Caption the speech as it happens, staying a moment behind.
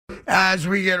as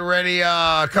we get ready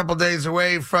a couple days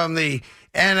away from the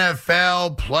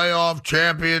NFL playoff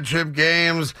championship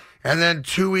games and then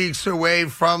 2 weeks away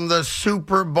from the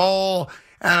Super Bowl.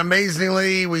 And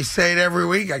amazingly, we say it every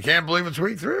week. I can't believe it's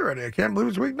week 3 already. I can't believe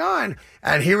it's week 9.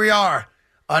 And here we are,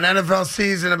 an NFL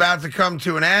season about to come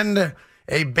to an end,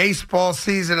 a baseball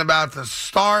season about to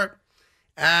start,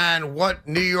 and what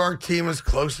New York team is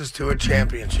closest to a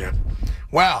championship?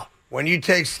 Well, when you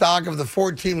take stock of the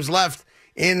 4 teams left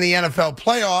in the NFL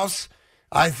playoffs,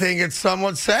 I think it's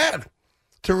somewhat sad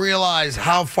to realize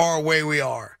how far away we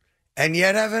are. And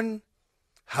yet, Evan,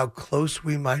 how close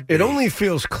we might be. It only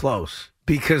feels close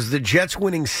because the Jets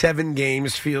winning 7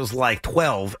 games feels like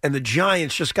 12, and the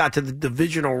Giants just got to the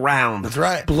divisional round. That's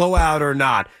right. Blowout or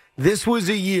not. This was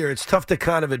a year, it's tough to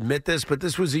kind of admit this, but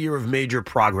this was a year of major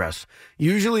progress.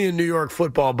 Usually in New York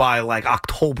football by like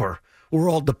October,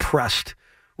 we're all depressed.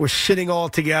 We're sitting all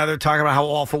together talking about how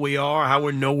awful we are, how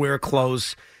we're nowhere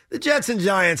close. The Jets and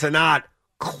Giants are not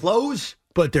close,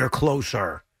 but they're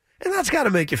closer. And that's got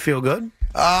to make you feel good.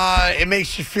 It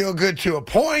makes you feel good to a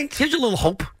point. Here's a little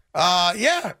hope.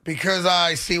 Yeah, because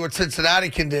I see what Cincinnati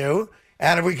can do.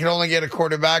 And if we could only get a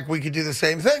quarterback, we could do the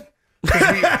same thing.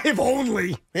 If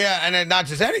only. Yeah, and then not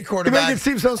just any quarterback. You make it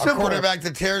seem so simple. A quarterback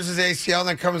that tears his ACL and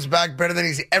then comes back better than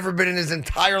he's ever been in his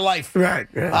entire life. Right.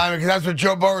 Yeah. Because that's what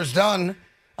Joe Burrow's done.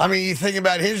 I mean, you think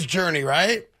about his journey,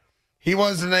 right? He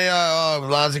wasn't a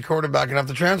lousy quarterback enough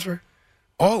to transfer.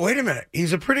 Oh, wait a minute.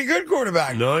 He's a pretty good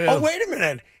quarterback. No, yeah. Oh, wait a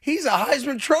minute. He's a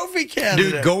Heisman Trophy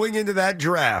candidate. Dude, going into that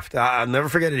draft, I'll never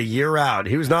forget it, a year out,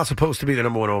 he was not supposed to be the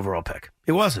number 1 overall pick.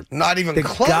 He wasn't. Not even the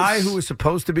close. The guy who was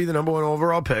supposed to be the number 1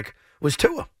 overall pick was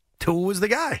Tua. Tua was the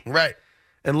guy. Right.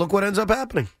 And look what ends up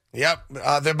happening. Yep.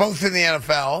 They're both in the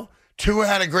NFL. Tua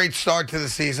had a great start to the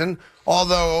season,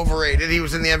 although overrated. He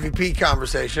was in the MVP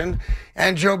conversation.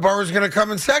 And Joe Burrow's going to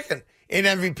come in second in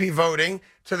MVP voting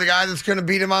to the guy that's going to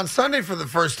beat him on Sunday for the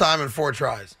first time in 4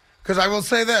 tries. Because I will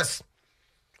say this.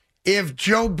 If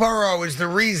Joe Burrow is the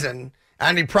reason,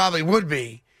 and he probably would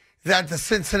be, that the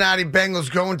Cincinnati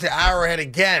Bengals go into Arrowhead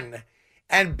again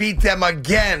and beat them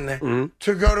again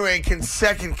to go to a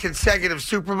consecutive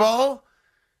Super Bowl,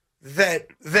 that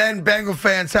then Bengal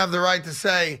fans have the right to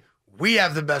say, we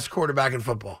have the best quarterback in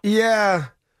football. Yeah.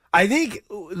 I think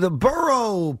the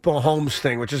Burrow-Mahomes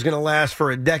thing, which is going to last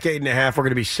for a decade and a half, we're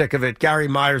going to be sick of it. Gary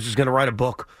Myers is going to write a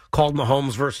book called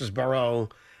Mahomes versus Burrow,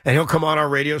 and he'll come on our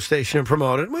radio station and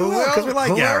promote it. We will, because we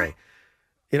like Gary.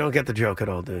 You don't get the joke at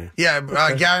all, do you? Yeah,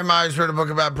 Gary Myers wrote a book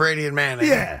about Brady and Manning.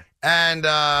 Yeah. And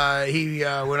he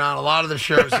went on a lot of the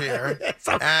shows here.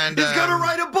 And he's going to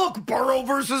write a book, Burrow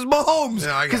versus Mahomes,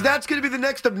 because that's going to be the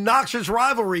next obnoxious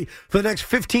rivalry for the next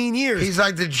 15 years. He's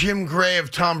like the Jim Gray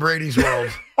of Tom Brady's world.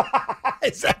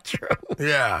 Is that true?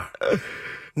 Yeah.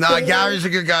 No, Gary's a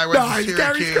good guy.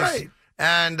 Gary's great.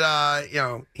 And,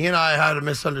 he and I had a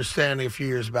misunderstanding a few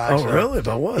years back. Oh, really?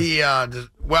 About what? He,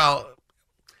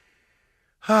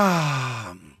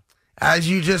 as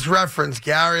you just referenced,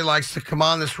 Gary likes to come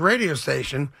on this radio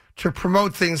station to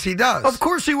promote things he does. Of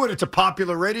course he would. It's a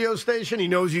popular radio station. He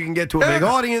knows you can get to a big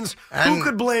audience. And who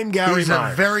could blame Gary He's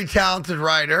Myers? a very talented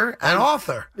writer and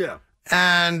author. Yeah.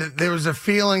 And there was a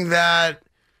feeling that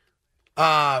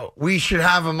we should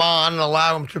have him on and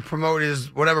allow him to promote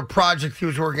his whatever project he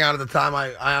was working on at the time.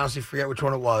 I honestly forget which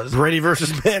one it was. Brady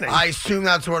versus Manning. I assume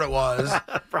that's what it was.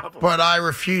 Probably. But I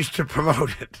refused to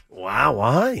promote it. Wow,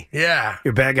 why? Yeah.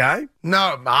 You're a bad guy?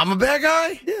 No, I'm a bad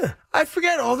guy? Yeah. I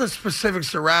forget all the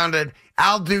specifics around it.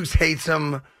 Al Dukes hates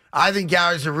him. I think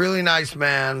Gary's a really nice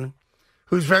man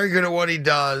who's very good at what he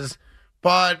does.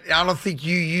 But I don't think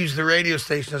you use the radio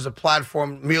station as a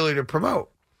platform merely to promote.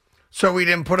 So we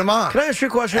didn't put him on. Can I ask you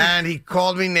a question? And he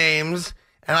called me names,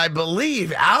 and I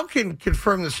believe Al can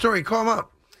confirm the story. Call him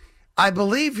up. I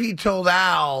believe he told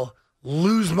Al,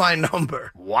 lose my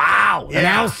number. Wow. Yeah. And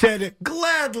Al said it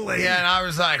gladly. Yeah, and I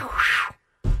was like,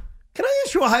 whew. Can I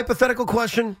ask you a hypothetical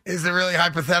question? Is it really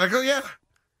hypothetical? Yeah.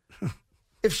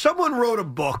 If someone wrote a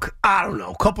book, I don't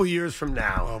know, a couple years from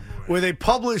now, where they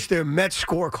published their Mets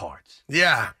scorecards.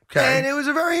 Yeah. Okay. And it was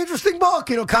a very interesting book,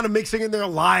 kind of mixing in their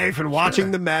life and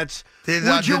watching the Mets.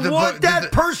 Would you want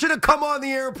that person to come on the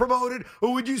air and promote it?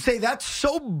 Or would you say, that's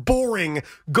so boring,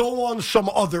 go on some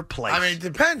other place? I mean, it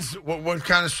depends. What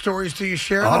kind of stories do you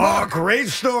share? Oh, great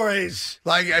stories.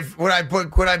 Like, would I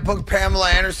book Pamela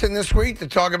Anderson this week to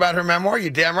talk about her memoir?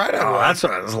 You're damn right I would.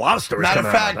 There's a lot of stories. Matter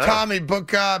of fact, Tommy, book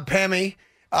Pammy.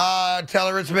 Tell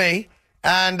her it's me.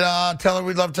 And tell her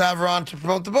we'd love to have her on to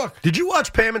promote the book. Did you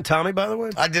watch Pam and Tommy, by the way?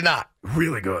 I did not.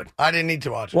 Really good. I didn't need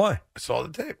to watch it. Why? I saw the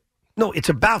tape. No, it's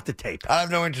about the tape. I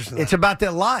have no interest in that. It's about their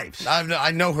lives.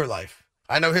 I know her life.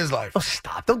 I know his life. Oh,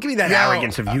 stop. Don't give me that Yo,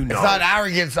 arrogance of you know. It's not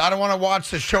arrogance. I don't want to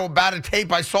watch the show about a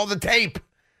tape. I saw the tape.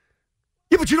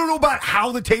 Yeah, but you don't know about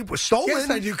how the tape was stolen. Yes,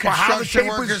 I do. Or how the Construction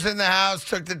tape workers in the house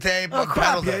took the tape. Oh, and crap.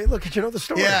 peddled Yeah, it. look, you know the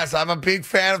story. Yes, I'm a big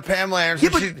fan of Pamela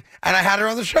Anderson. Yeah, but- And I had her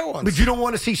on the show once. But you don't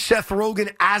want to see Seth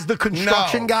Rogen as the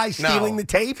construction guy stealing the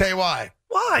tape? Tell you why.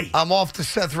 Why? I'm off the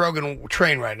Seth Rogen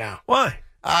train right now. Why?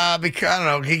 Because I don't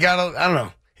know. He got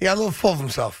a little full of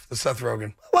himself, the Seth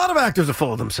Rogen. A lot of actors are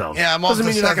full of themselves. Yeah, I'm off Doesn't the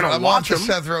mean you're not Seth, going to I'm off watch the them.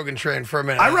 Seth Rogen train for a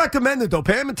minute. I recommend it, though.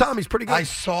 Pam and Tommy's pretty good. I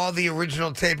saw the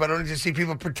original tape. I don't need to see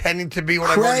people pretending to be what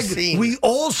I've already Craig, seen. we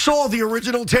all saw the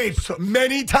original tape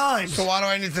many times. So why do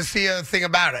I need to see a thing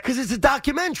about it? Because it's a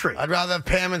documentary. I'd rather have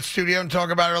Pam in studio and talk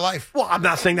about her life. Well, I'm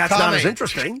not saying that's not Tommy, as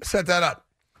interesting. Set that up.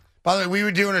 By the way, we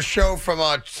were doing a show from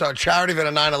a charity event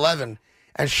at 9/11,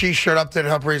 and she showed up to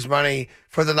help raise money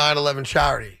for the 9/11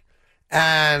 charity.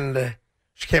 And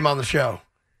she came on the show.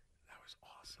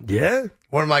 Yeah?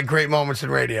 One of my great moments in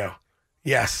radio.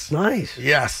 Yes. Nice.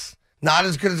 Yes. Not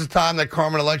as good as the time that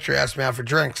Carmen Electra asked me out for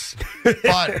drinks,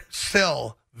 but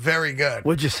still very good.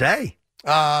 What'd you say?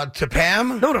 To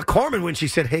Pam, No, to Carmen when she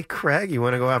said, hey, Craig, you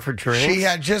want to go out for drinks? she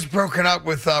had just broken up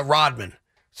with Rodman.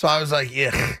 So I was like,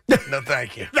 yeah, no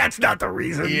thank you. That's not the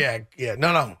reason. Yeah.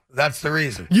 No, that's the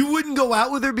reason. You wouldn't go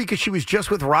out with her because she was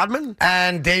just with Rodman?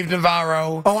 And Dave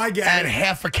Navarro. Oh, I get and it.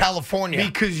 half of California.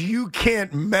 Because you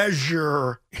can't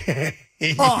measure. Yeah,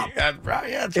 that's right.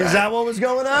 Is that what was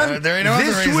going on? There ain't no other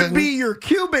This reason. would be your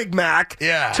cue, Big Mac,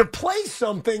 Yeah. to play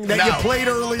something that No. you played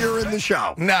earlier in the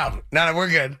show. No, we're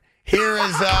good. Here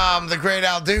is the great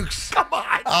Al Dukes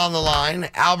on the line.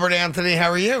 Albert Anthony, how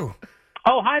are you?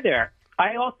 Oh, hi there.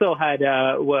 I also had,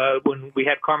 when we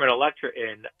had Carmen Electra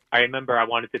in, I remember I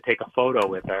wanted to take a photo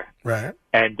with her. Right.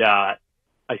 And I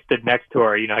stood next to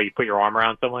her. You know how you put your arm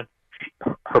around someone?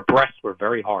 Her breasts were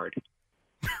very hard.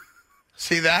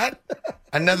 See that?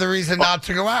 Another reason not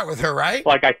to go out with her, right?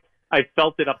 Like I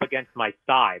felt it up against my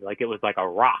side, like it was like a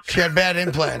rock. She had bad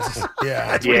implants.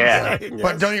 Yeah. Yeah.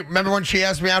 But don't you remember when she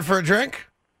asked me out for a drink?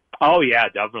 Oh, yeah,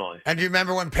 definitely. And do you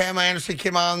remember when Pamela Anderson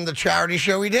came on the charity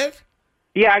show we did?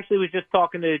 Yeah, I actually was just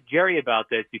talking to Jerry about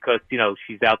this because, you know,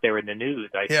 she's out there in the news.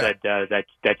 I Yeah. said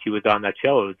that she was on that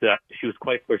show. It was, she was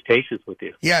quite flirtatious with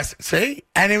you. Yes. See?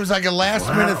 And it was like a last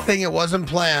minute thing. It wasn't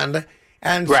planned.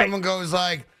 And Right. someone goes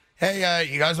like, hey,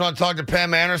 you guys want to talk to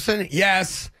Pam Anderson?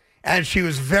 Yes. And she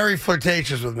was very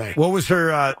flirtatious with me. What was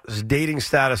her dating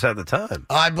status at the time?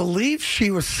 I believe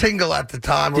she was single at the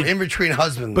time or in between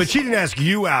husbands. But she didn't ask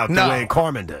you out the No. way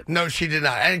Carmen did. No, she did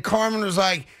not. And Carmen was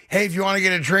like, hey, if you want to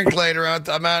get a drink later,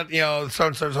 I'm at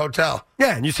so-and-so's hotel.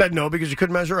 Yeah, and you said no because you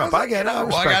couldn't measure up. I get it. I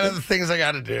Well, I respect got it. other things I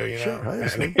got to do, Sure, I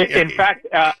understand. In fact,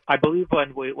 I believe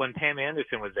when Pam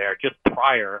Anderson was there, just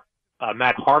prior,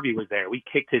 Matt Harvey was there. We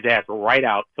kicked his ass right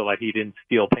out so that he didn't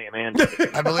steal Pam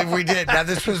Anderson. I believe we did. Now,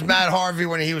 this was Matt Harvey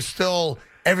when he was still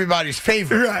everybody's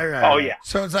favorite. Right. Oh, yeah.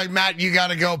 So it's like, Matt, you got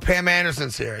to go. Pam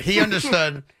Anderson's here. He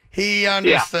understood. He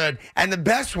understood. And the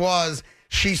best was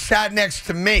she sat next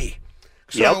to me.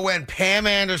 So Yep. it went Pam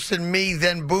Anderson, me,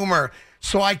 then Boomer.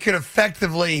 So I could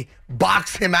effectively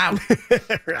box him out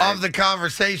of the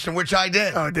conversation, which I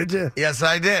did. Oh, did you? Yes,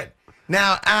 I did.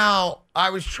 Now, Al, I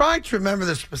was trying to remember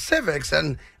the specifics,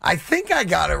 and I think I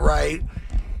got it right,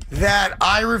 that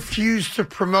I refused to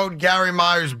promote Gary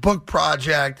Meyer's book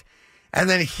project, and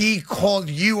then he called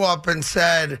you up and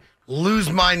said, lose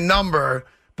my number,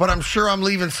 but I'm sure I'm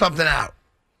leaving something out.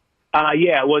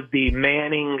 Yeah, it was the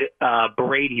Manning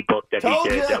Brady book that Told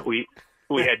he did ya. that we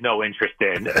had no interest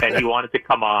in, and he wanted to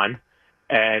come on,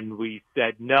 and we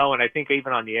said no. And I think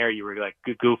even on the air you were like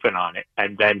goofing on it,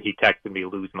 and then he texted me,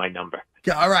 "Lose my number."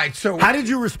 Yeah, all right, so How did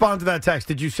you respond to that text?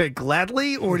 Did you say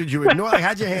gladly or did you ignore? Like,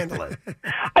 how'd you handle it?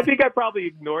 I think I probably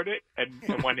ignored it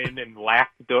and went in and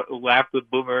laughed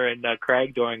with Boomer and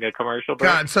Craig during a commercial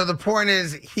break. God, so the point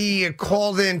is he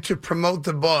called in to promote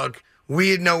the book. We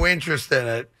had no interest in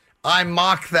it. I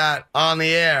mocked that on the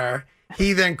air.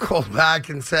 He then called back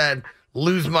and said,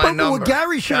 lose my But number. what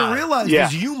Gary should have God. realized Yeah.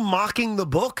 is you mocking the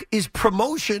book is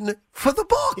promotion for the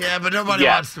book. Yeah, but nobody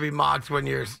Yeah. wants to be mocked when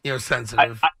you're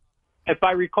sensitive. If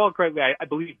I recall correctly, I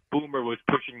believe Boomer was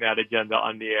pushing that agenda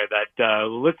on the air that,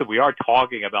 listen, we are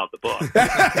talking about the book.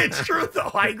 It's true, though.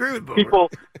 I agree with Boomer.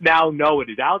 People now know it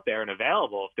is out there and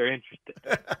available if they're interested.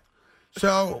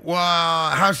 So,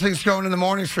 how's things going in the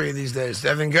mornings for you these days?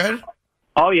 Everything good?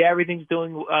 Oh, yeah, everything's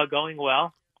going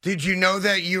well. Did you know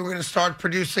that you were going to start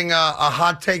producing a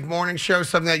hot take morning show,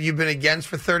 something that you've been against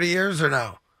for 30 years, or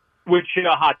no? Which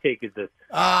hot take is this?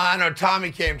 I know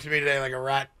Tommy came to me today like a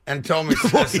rat and told me.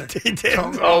 He did.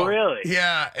 Oh, really?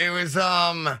 Yeah, it was.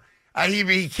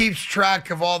 He keeps track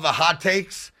of all the hot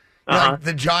takes. Like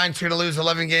the Giants are going to lose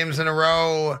 11 games in a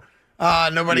row.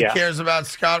 Nobody cares about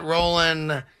Scott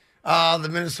Rowland. The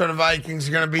Minnesota Vikings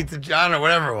are going to beat the Giants, I don't know,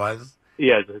 whatever it was.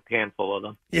 Yeah, there's a handful of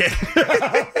them. Yeah.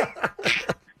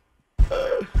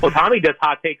 Well, Tommy does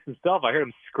hot takes himself. I heard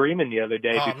him screaming the other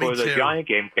day before me the too. Giant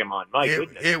game came on. My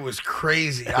goodness. It was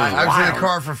crazy. I was in the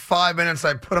car for 5 minutes.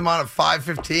 I put him on at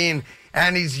 5:15,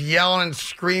 and he's yelling and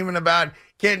screaming about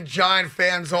getting Giant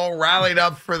fans all rallied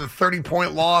up for the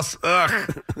 30-point loss.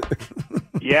 Ugh.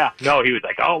 Yeah. No, he was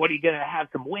like, oh, what are you going to have?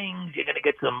 Some wings? You're going to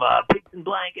get some pigs and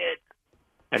blankets?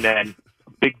 And then,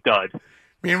 big dud.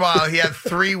 Meanwhile, he had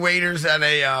 3 waiters and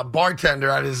a bartender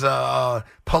at his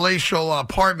palatial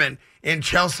apartment in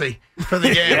Chelsea for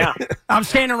the game. Yeah. I'm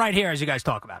standing right here as you guys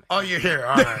talk about it. Oh, you're here.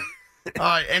 All right. All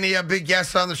right. Any big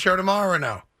guests on the show tomorrow or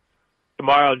no?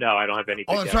 Tomorrow, no, I don't have any.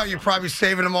 Oh, that's right. You're probably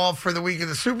saving them all for the week of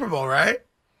the Super Bowl, right?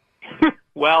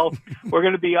 Well, we're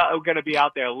going to be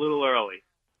out there a little early.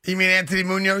 You mean Anthony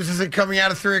Munoz isn't coming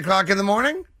out at 3 o'clock in the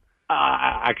morning?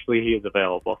 Actually, he is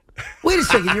available. Wait a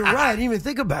second, you're right. I didn't even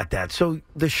think about that. So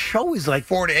the show is like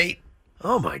 4 to 8.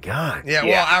 Oh my God. Yeah,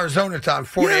 well, Arizona time,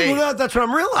 4 to 8. Well, that's what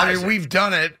I'm realizing. I mean, we've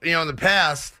done it, in the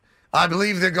past. I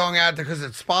believe they're going out there because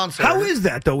it's sponsored. How is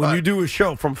that, though, when you do a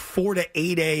show from 4 to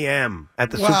 8 a.m.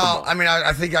 at the Super Bowl? Well, I mean,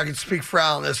 I think I can speak for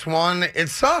Al on this one. It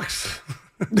sucks.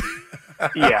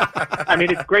 Yeah. I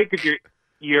mean, it's great because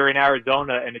you're in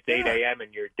Arizona and it's 8 a.m.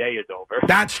 and your day is over.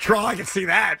 That's true. I can see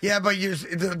that. Yeah, but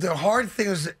the hard thing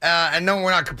is, and no,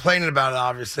 we're not complaining about it,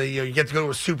 obviously. You get to go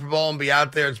to a Super Bowl and be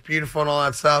out there. It's beautiful and all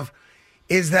that stuff.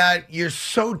 Is that you're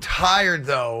so tired,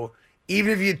 though,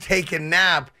 even if you take a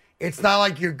nap, it's not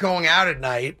like you're going out at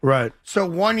night. Right. So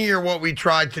one year what we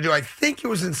tried to do, I think it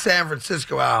was in San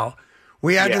Francisco, Al,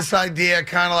 we had this idea,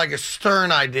 kind of like a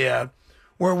Stern idea,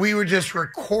 where we would just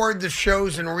record the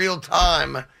shows in real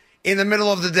time in the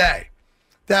middle of the day.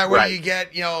 That way you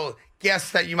get,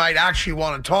 guests that you might actually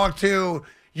want to talk to.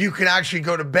 You can actually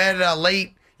go to bed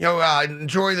late,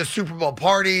 enjoy the Super Bowl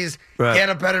parties, get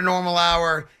up at a normal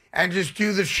hour, and just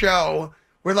do the show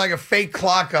with like a fake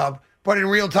clock up, but in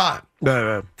real time.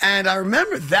 Right. And I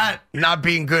remember that not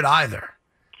being good either.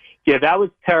 Yeah, that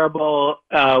was terrible.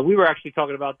 We were actually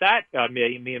talking about that,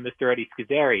 me and Mr. Eddie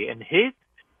Scazzeri, and his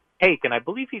take, and I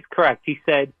believe he's correct. He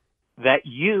said that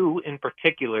you, in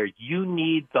particular, you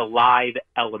need the live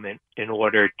element in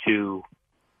order to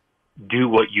do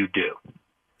what you do.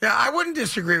 Yeah, I wouldn't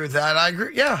disagree with that. I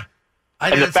agree. Yeah.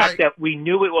 And the fact that we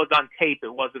knew it was on tape,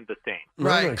 it wasn't the same.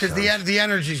 Right, because the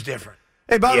energy's different.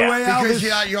 Hey, by the way, Al, because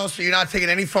you're not taking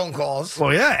any phone calls.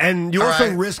 Well, yeah, and you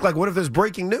also risk, what if there's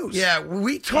breaking news? Yeah,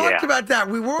 we talked about that.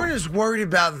 We weren't as worried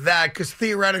about that because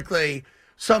theoretically,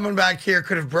 someone back here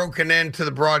could have broken into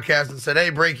the broadcast and said, hey,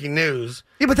 breaking news.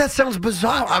 Yeah, but that sounds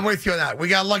bizarre. I'm with you on that. We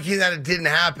got lucky that it didn't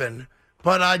happen.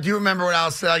 But I do remember what Al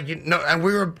said. And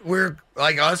we're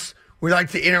like us. We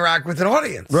like to interact with an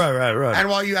audience. Right. And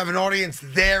while you have an audience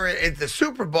there at the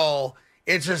Super Bowl,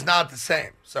 it's just not the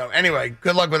same. So anyway,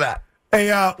 good luck with that.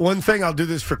 Hey, one thing, I'll do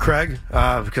this for Craig,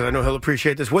 because I know he'll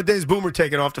appreciate this. What day is Boomer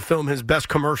taking off to film his best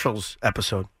commercials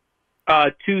episode?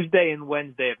 Tuesday and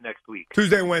Wednesday of next week.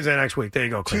 Tuesday and Wednesday next week. There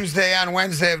you go, Craig. Tuesday and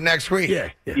Wednesday of next week.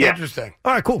 Yeah. Interesting.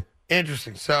 All right, cool.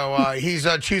 Interesting. So he's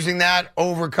choosing that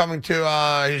over coming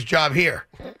to his job here.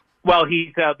 Well,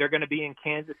 they're going to be in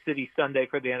Kansas City Sunday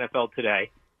for the NFL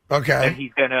Today. Okay. And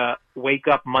he's going to wake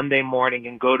up Monday morning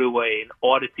and go to an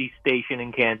Odyssey station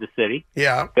in Kansas City.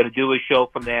 Yeah. Going to do his show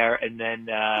from there and then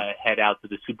head out to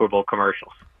the Super Bowl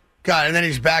commercials. Got it. And then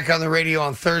he's back on the radio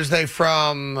on Thursday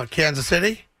from Kansas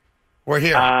City? We're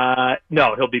here.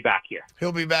 No, he'll be back here.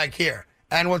 He'll be back here.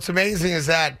 And what's amazing is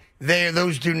that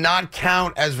those do not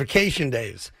count as vacation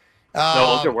days.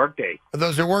 No, those are work days.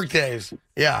 Those are work days.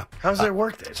 Yeah. How's that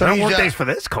work days? So no work days for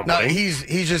this company. No, he's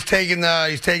just taking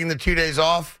the 2 days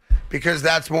off because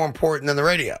that's more important than the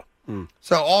radio.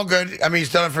 So all good. I mean,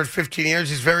 he's done it for 15 years.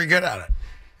 He's very good at it,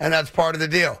 and that's part of the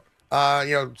deal.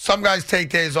 Some guys take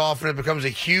days off, and it becomes a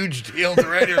huge deal at the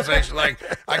radio station. Like,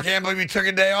 I can't believe he took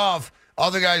a day off.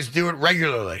 Other guys do it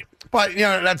regularly. But,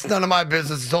 that's none of my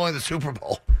business. It's only the Super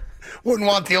Bowl. Wouldn't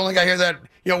want the only guy here that,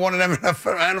 won an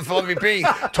NFL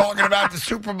MVP talking about the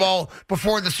Super Bowl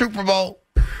before the Super Bowl.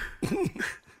 Well,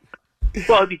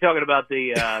 he'll be talking about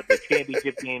the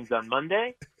championship games on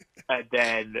Monday. And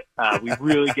then we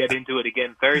really get into it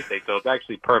again Thursday, so it's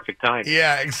actually perfect time.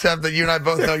 Yeah, except that you and I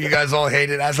both know you guys all hate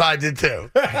it, as I did too.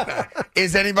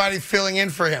 Is anybody filling in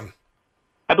for him?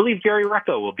 I believe Jerry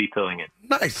Recco will be filling in.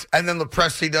 Nice. And then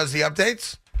LaPresti does the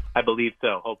updates? I believe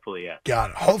so. Hopefully, yeah.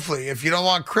 Got it. Hopefully. If you don't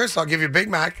want Chris, I'll give you Big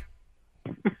Mac.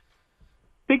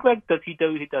 Big Mac, does he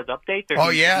does updates?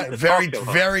 Or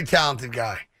very talented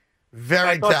guy.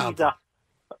 Very talented.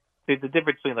 there's a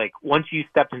difference between like once you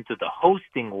step into the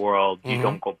hosting world, you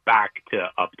don't go back to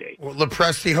update. Well,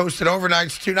 Lepresti hosted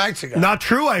overnights 2 nights ago. Not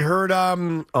true. I heard.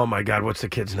 Oh my God, what's the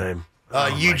kid's name?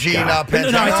 Eugene No,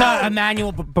 Pantano. it's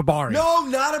Emmanuel Barbari. No,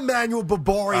 not Emmanuel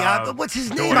Barbari. What's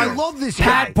his name? I love this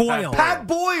Pat guy. Boyle. Pat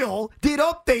Boyle did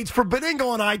updates for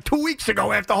Beningo and I 2 weeks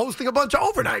ago after hosting a bunch of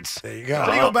overnights. There you go.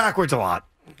 So you go backwards a lot.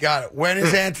 Got it. When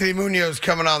is Anthony Munoz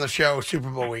coming on the show Super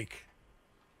Bowl week?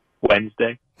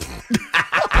 Wednesday.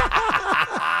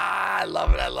 I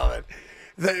love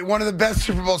it. One of the best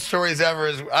Super Bowl stories ever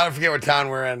is, I don't forget what town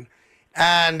we're in,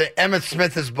 and Emmitt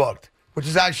Smith is booked, which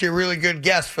is actually a really good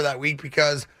guest for that week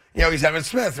because, he's Emmitt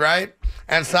Smith, right?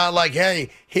 And it's not like, hey,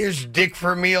 here's Dick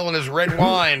Vermeil and his red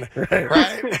wine,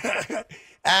 right?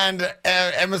 And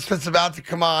Emmitt Smith's about to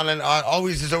come on, and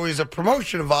there's always a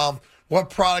promotion involved. What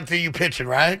product are you pitching,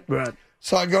 right? Right.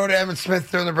 So I go to Emmitt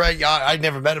Smith during the break. I'd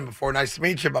never met him before. Nice to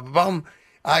meet you. Bum.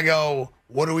 I go,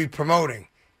 what are we promoting?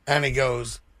 And he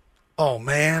goes, oh,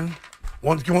 man.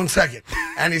 One second.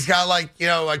 And he's got like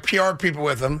PR people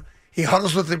with him. He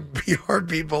huddles with the PR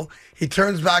people. He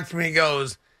turns back to me and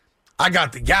goes, I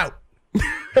got the gout.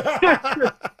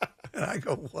 And I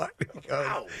go, what? He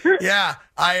goes, yeah,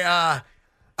 I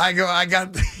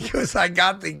got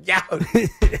the gout.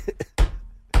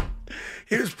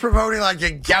 He was promoting like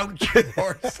a gout cure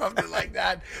or something like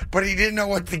that, but he didn't know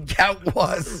what the gout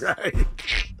was.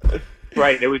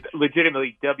 Right. It was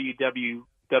legitimately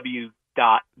www.gout.com.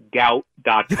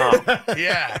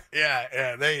 Yeah.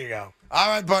 There you go. All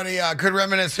right, buddy. Good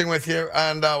reminiscing with you,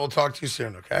 and we'll talk to you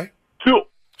soon, okay? Cool.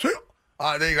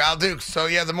 There you go, Al Dukes. So,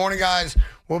 the morning guys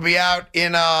will be out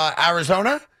in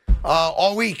Arizona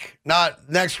all week. Not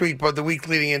next week, but the week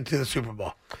leading into the Super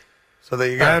Bowl. So there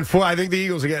you go. And I think the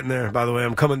Eagles are getting there, by the way.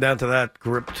 I'm coming down to that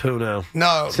grip, too, now.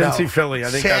 No. Cincy, Philly. I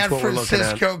think that's what we're looking at.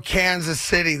 San Francisco, Kansas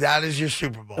City. That is your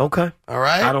Super Bowl. Okay. All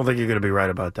right? I don't think you're going to be right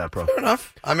about that, bro. Fair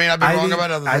enough. I mean, I've been wrong about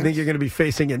other things. I think you're going to be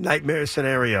facing a nightmare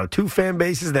scenario. 2 fan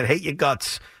bases that hate your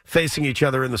guts facing each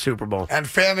other in the Super Bowl. And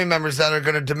family members that are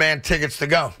going to demand tickets to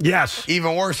go. Yes.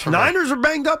 Even worse for me. Niners are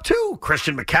banged up, too.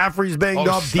 Christian McCaffrey's banged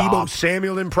up. Stop. Deebo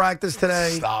Samuel didn't practice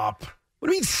today. Stop. What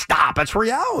do you mean stop? That's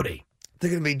reality. They're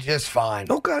going to be just fine.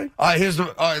 Okay.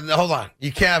 Hold on.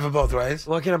 You can't have it both ways.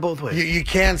 Why can't I both ways? You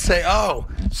can't say,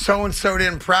 so-and-so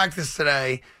didn't practice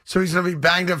today, so he's going to be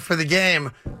banged up for the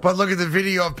game. But look at the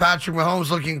video of Patrick Mahomes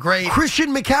looking great.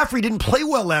 Christian McCaffrey didn't play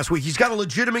well last week. He's got a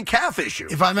legitimate calf issue.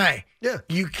 If I may. Yeah.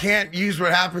 You can't use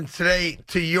what happened today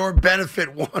to your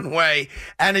benefit one way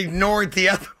and ignore it the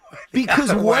other way.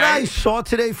 Because what I saw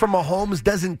today from Mahomes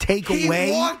doesn't take away.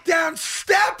 He walked down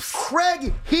steps.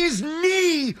 Craig, his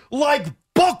knee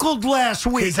buckled last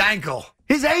week. His ankle.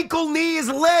 His ankle, knee, his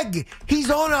leg.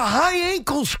 He's on a high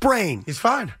ankle sprain. He's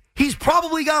fine. He's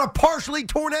probably got a partially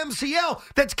torn MCL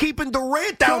that's keeping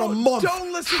Durant out a month.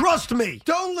 Trust me.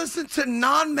 Don't listen to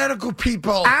non-medical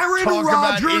people. Aaron talk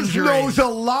Rodgers about injuries. knows a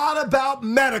lot about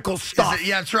medical stuff.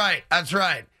 Yeah, that's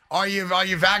right. Are you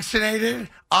vaccinated?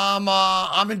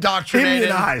 I'm indoctrinated.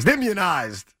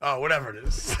 Immunized. Oh, whatever it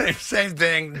is. Same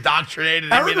thing.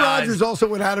 Indoctrinated. Aaron Rodgers also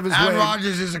went out of his way. Aaron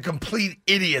Rodgers is a complete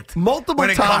idiot. Multiple when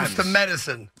times. When it comes to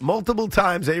medicine. Multiple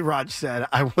times, A-Rod said,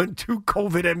 I won 2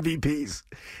 COVID MVPs.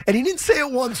 And he didn't say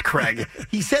it once, Craig.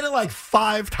 He said it like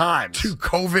 5 times. 2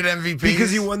 COVID MVPs?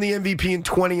 Because he won the MVP in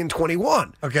 20 and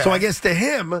 21. Okay. So I guess to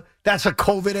him, that's a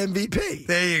COVID MVP.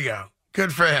 There you go.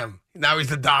 Good for him. Now he's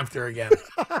the doctor again.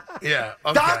 Yeah.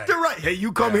 Okay. Dr. Hey,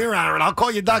 you come here, Aaron. I'll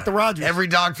call you Dr. Rodgers. Every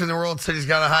doctor in the world said he's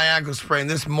got a high ankle sprain.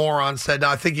 This moron said, no,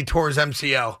 I think he tore his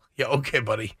MCL. Yeah, okay,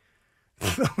 buddy.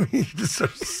 He's just so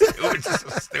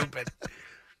stupid.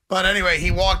 But anyway, he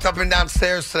walked up and down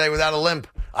stairs today without a limp.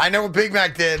 I know what Big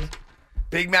Mac did.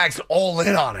 Big Mac's all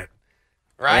in on it.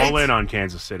 Right? All in on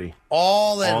Kansas City.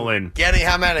 All in. All in. Getting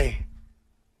how many?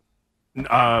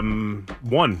 1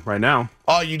 right now.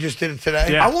 Oh, you just did it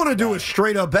today? Yeah. I want to do a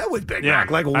straight up bet with Big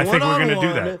Mac. Like I think we're going to do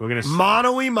one-on-one, that. We're going to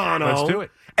mano-y-mano. Let's do it.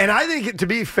 And I think, to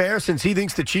be fair, since he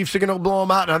thinks the Chiefs are going to blow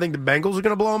him out and I think the Bengals are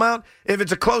going to blow him out, if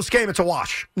it's a close game, it's a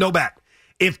wash. No bet.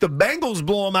 If the Bengals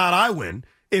blow him out, I win.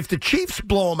 If the Chiefs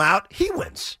blow him out, he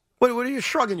wins. What are you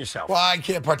shrugging yourself? Well, I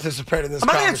can't participate in this I'm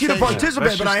not conversation. asking you to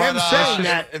participate, but I am saying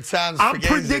that it sounds I'm fugazi.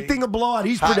 predicting a blowout.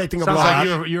 He's predicting a Sounds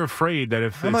blowout. like you're afraid that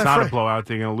if it's Am I not a afraid? blowout,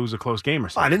 they're going to lose a close game or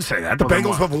something. I didn't say that. The Well, then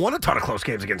Bengals what? have won a ton of close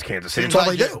games against Kansas City. Seems That's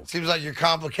all like they do. Seems like you're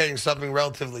complicating something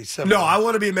relatively simple. No, I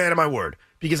want to be a man of my word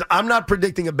because I'm not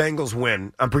predicting a Bengals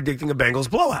win. I'm predicting a Bengals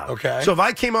blowout. Okay. So if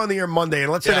I came on the air Monday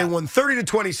and let's say Yeah. they won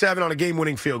 30-27 on a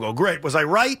game-winning field goal, great. Was I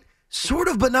right? Sort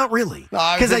of, but not really.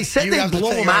 No, Because I said you they'd have to blow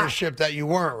take them out. ownership that you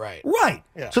weren't right. Right.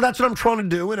 Yeah. So that's what I'm trying to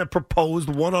do in a proposed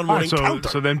one-on-one All right, encounter.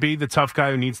 so then be the tough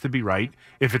guy who needs to be right.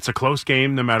 If it's a close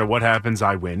game, no matter what happens,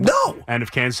 I win. No. And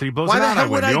if Kansas City blows Why it the out, hell I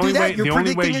win. would I The only do that? way, You're the only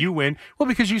way predicting it- you win, well,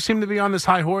 because you seem to be on this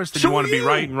high horse that So you want are to be you.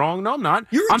 right and wrong. No, I'm not.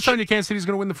 I'm telling you, Kansas City's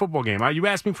going to win the football game. You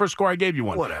asked me for a score, I gave you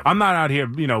one. Whatever. I'm not out here,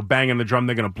 banging the drum.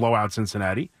 They're going to blow out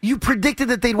Cincinnati. You predicted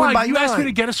that they'd win by You 9. asked me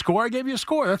to get a score, I gave you a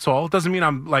score. That's all. It doesn't mean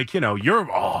I'm like,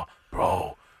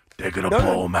 bro, they're going to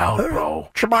blow them out, bro.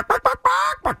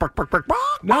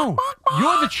 No,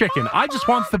 you're the chicken. I just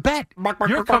want the bet.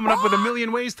 You're coming up with a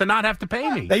million ways to not have to pay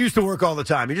me. They used to work all the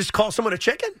time. You just call someone a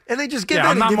chicken, and they just give in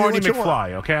I'm and not give you Marty what you want.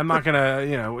 McFly, okay? I'm not gonna,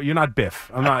 you're not Biff.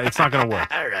 I'm not. It's not gonna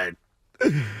work. All right.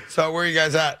 So where are you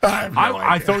guys at?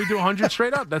 I thought we'd do 100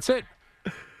 straight up. That's it.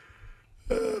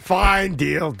 Fine,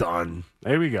 deal, done.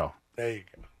 There we go. There you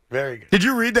go. Very good. Did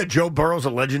you read that Joe Burrow's a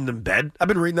legend in bed? I've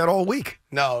been reading that all week.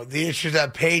 No, the issue is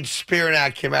that Paige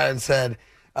Spiranak came out and said,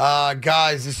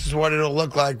 guys, this is what it'll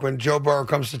look like when Joe Burrow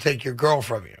comes to take your girl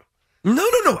from you. No.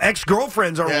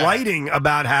 Ex-girlfriends are Yeah. writing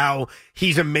about how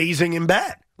he's amazing in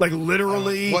bed. Like,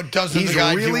 literally, What doesn't he's the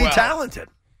guy do really well? talented.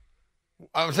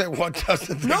 I would say, what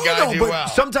doesn't the No, guy do but well?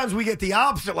 sometimes we get the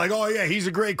opposite. Like, oh, yeah, he's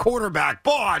a great quarterback,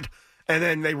 but... And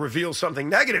then they reveal something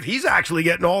negative. He's actually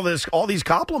getting all these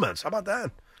compliments. How about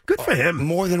that? Good for him.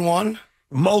 More than one?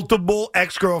 Multiple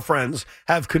ex-girlfriends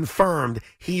have confirmed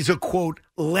he's a, quote,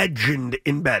 legend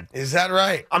in bed. Is that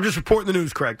right? I'm just reporting the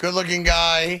news, Craig. Good-looking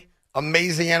guy,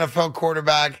 amazing NFL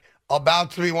quarterback,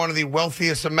 about to be one of the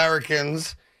wealthiest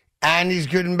Americans, and he's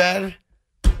good in bed?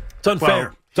 It's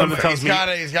unfair. Something tells He's me. got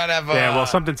to have a... Yeah, well,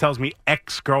 something tells me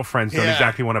ex-girlfriends don't Yeah.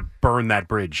 exactly want to burn that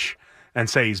bridge and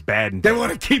say he's bad. And They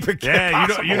want to keep it yeah,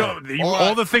 possible.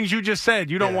 all the things you just said.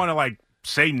 You don't want to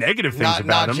say negative things about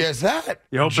not him. just that.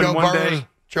 You hoping one day-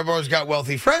 Joe Burrow's got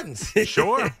wealthy friends.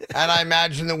 Sure. And I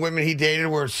imagine the women he dated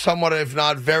were somewhat, if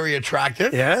not very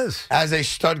attractive. Yes. As a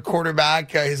stud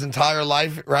quarterback his entire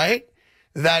life, right?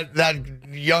 That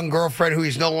young girlfriend who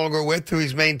he's no longer with, who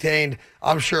he's maintained,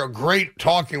 I'm sure, a great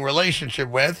talking relationship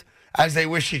with, as they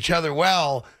wish each other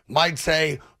well, might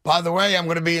say, by the way, I'm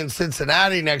going to be in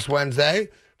Cincinnati next Wednesday.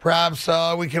 Perhaps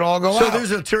we can all go So out.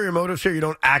 there's ulterior motives here. You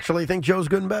don't actually think Joe's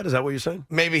good in bed? Is that what you're saying?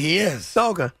 Maybe he is.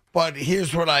 Oh, okay. But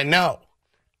here's what I know.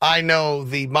 I know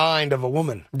the mind of a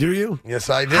woman. Do you? Yes,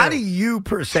 I do. How do you,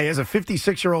 per se, as a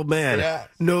 56-year-old man, Yes.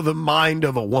 know the mind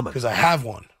of a woman? Because I have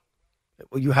one.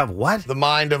 Well, you have what? The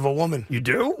mind of a woman. You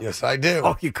do? Yes, I do.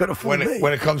 Oh, you could have fooled me.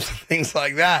 When it comes to things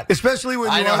like that. Especially when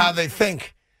I you're know on- how they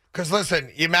think. Because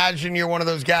listen, you imagine you're one of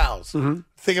those gals. Mm-hmm.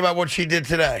 Think about what she did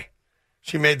today.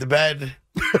 She made the bed.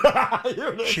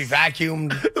 She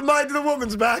vacuumed. The mind of the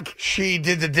woman's back. She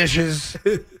did the dishes.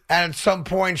 And at some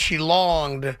point, she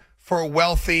longed for a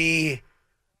wealthy,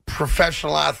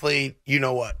 professional athlete. You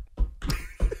know what?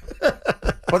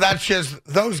 But that's just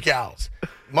those gals.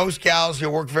 Most gals who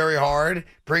work very hard,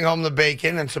 bring home the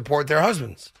bacon, and support their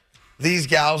husbands. These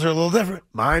gals are a little different.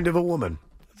 Mind of a woman.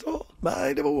 That's all.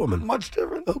 Mind of a woman. Much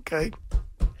different. Okay.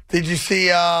 Did you see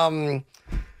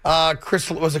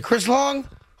Chris Long,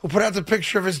 who put out the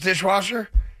picture of his dishwasher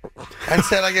and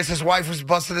said, I guess his wife was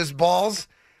busting his balls,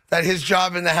 that his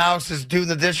job in the house is doing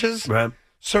the dishes? Right.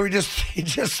 So he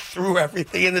just threw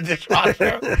everything in the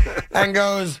dishwasher and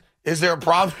goes, is there a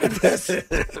problem with this?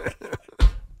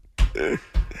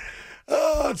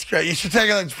 Oh, that's great. You should take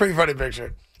a look. It's a pretty funny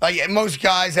picture. Like most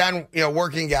guys and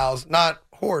working gals, not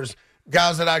whores,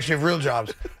 gals that actually have real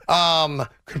jobs,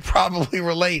 could probably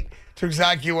relate to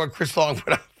exactly what Chris Long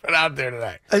put out there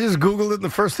today. I just Googled it, and the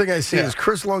first thing I see Yeah. is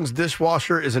Chris Long's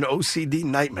dishwasher is an OCD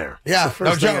nightmare. Yeah, That's the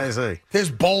first no thing joke. I see.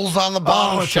 There's bowls on the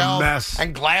bottom Oh, it's a shelf mess.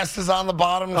 and glasses on the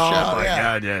bottom Oh, shelf. my Yeah.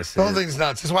 God, yes. The whole thing's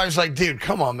nuts. His wife's like, dude,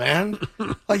 come on, man.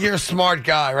 Like, you're a smart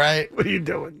guy, right? What are you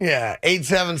doing? Yeah,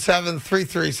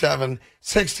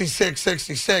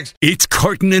 877-337-6666. It's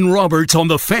Carton and Roberts on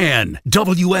the Fan,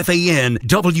 WFAN,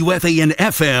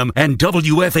 WFAN-FM, and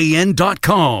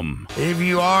WFAN.com. If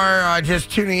you are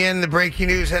just tuning in, the breaking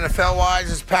news NFL-wise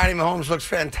is Patty Mahomes looks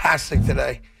fantastic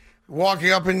today.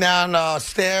 Walking up and down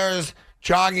stairs,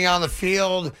 jogging on the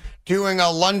field, doing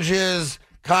lunges,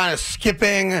 kind of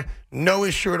skipping, no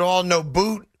issue at all, no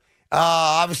boot.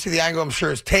 Obviously, the angle, I'm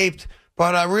sure, is taped,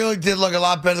 but I really did look a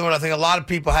lot better than what I think a lot of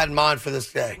people had in mind for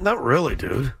this day. Not really,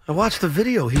 dude. I watched the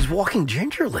video. He's walking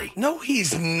gingerly. No,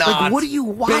 he's not. Like, what are you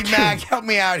watching? Big Mac, help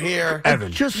me out here.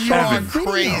 Evan, Just You saw are the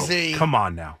video. crazy. come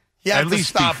on now. You At have to least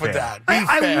stop be with fair. that. Be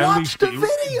I fair. watched the At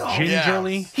least video.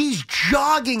 Gingerly. He's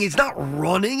jogging. He's not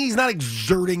running. He's not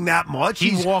exerting that much.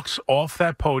 He He's walks off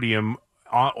that podium,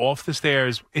 off the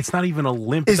stairs. It's not even a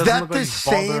limp. It Is doesn't that look like the he's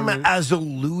bothered same him. as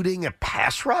eluding a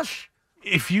pass rush?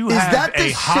 If you Is have that the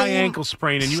a high same- ankle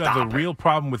sprain and you have a Stop it. real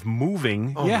problem with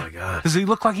moving, Oh, my God. Does he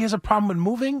look like he has a problem with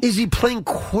moving? Is he playing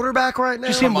quarterback right now?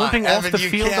 you see him Come on, limping off Evan, the you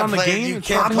field can't on the play- game? You It's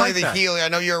can't not play like the that. heel. I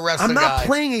know you're a wrestling I'm not guy.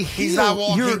 playing a He's not heel.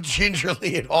 walking You're-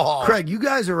 gingerly at all. Craig, you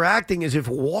guys are acting as if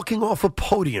walking off a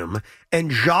podium and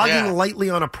jogging Yeah.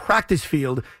 lightly on a practice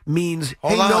field means,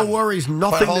 Hold hey, no on. worries, But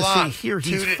nothing to hold see on. here.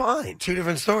 He's fine. Two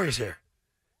different stories here.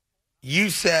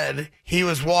 You said he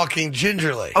was walking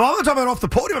gingerly. I'm not talking about off the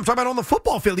podium. I'm talking about on the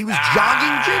football field. He was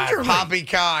jogging gingerly.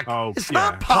 Poppycock. Oh, It's yeah.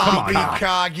 not Come on.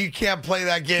 Poppycock. You can't play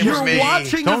that game You're with me.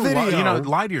 watching a Don't video.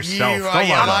 lie to yourself. You Don't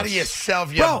lie lie to us.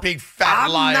 yourself, you Bro, big fat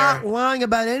I'm liar. not lying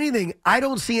about anything. I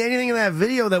don't see anything in that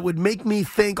video that would make me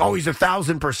think, oh, he's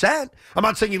 1,000%. I'm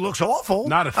not saying he looks awful.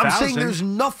 Not I'm saying 1,000. there's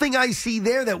nothing I see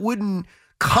there that wouldn't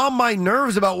calm my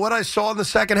nerves about what I saw in the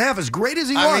second half. As great as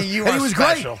he I was, mean, you and are he was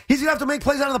special. great. He's gonna have to make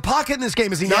plays out of the pocket in this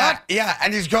game, is he Yeah, not? yeah,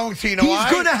 and he's going to. You know He's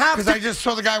why? gonna have Because to- I just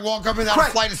saw the guy walk up and down a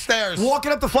Correct. flight of stairs.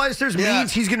 Walking up the flight of stairs Yeah.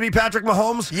 means he's going to be Patrick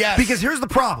Mahomes. Yes. Because here's the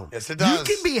problem. Yes, it does. You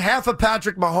can be half of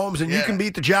Patrick Mahomes and you Yeah. can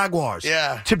beat the Jaguars.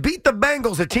 Yeah. To beat the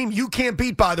Bengals, a team you can't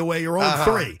beat, by the way, you're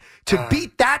 0-3. To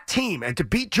beat that team and to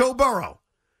beat Joe Burrow,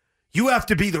 you have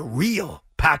to be the real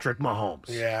Patrick Mahomes.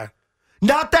 Yeah.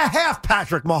 Not the half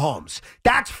Patrick Mahomes.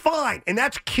 That's fine, and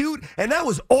that's cute, and that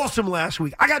was awesome last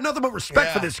week. I got nothing but respect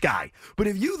Yeah. for this guy. But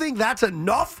if you think that's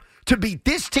enough to beat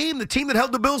this team, the team that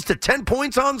held the Bills to 10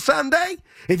 points on Sunday,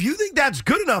 if you think that's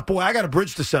good enough, boy, I got a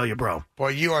bridge to sell you, bro. Boy,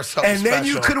 you are something And then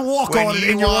you special. can walk When on it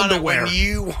you in your wanna- underwear. When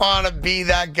you want to be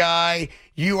that guy,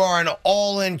 you are an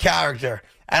all-in character.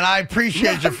 And I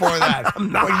appreciate you for that.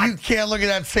 I'm not. But you can't look at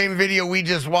that same video we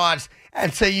just watched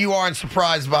and say you aren't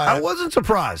surprised by I it. wasn't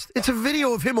surprised. It's a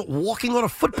video of him walking on a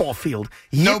football field.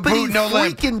 No boot, no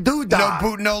limp. freaking doodah. No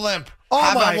boot, no limp. Oh,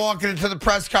 How my- about walking into the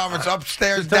press conference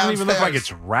upstairs, It doesn't downstairs? even look like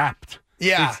it's wrapped.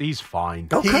 Yeah. He's fine.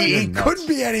 Okay. He Nuts. couldn't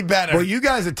be any better. Well, you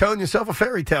guys are telling yourself a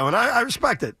fairy tale, and I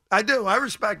respect it. I do. I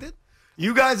respect it.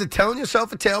 You guys are telling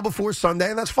yourself a tale before Sunday,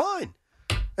 and that's fine.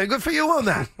 And good for you on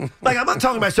that. Like, I'm not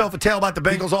telling myself a tale about the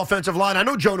Bengals' offensive line. I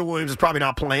know Jonah Williams is probably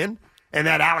not playing, and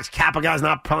that Alex Kappa guy's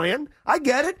not playing. I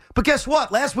get it. But guess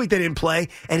what? Last week they didn't play,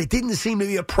 and it didn't seem to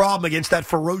be a problem against that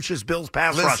ferocious Bills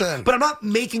pass rush. Listen. But I'm not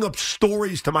making up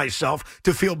stories to myself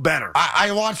to feel better.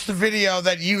 I watched the video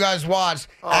that you guys watched,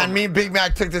 and me and Big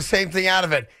Mac took the same thing out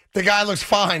of it. The guy looks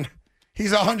fine.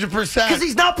 He's 100%. Because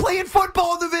he's not playing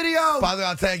football in the video. By the way,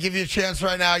 I'll tell you, I'll give you a chance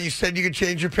right now. You said you could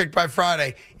change your pick by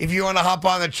Friday. If you want to hop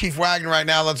on the Chief Wagon right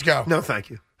now, let's go. No, thank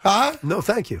you. Huh? No,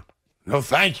 thank you. No,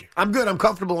 thank you. I'm good. I'm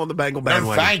comfortable on the Bengal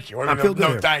bandwagon. No, thank you. I feel good. No,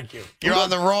 here. thank you. You're on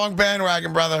the wrong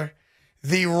bandwagon, brother.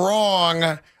 The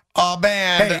wrong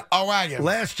band wagon.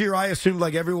 Last year, I assumed,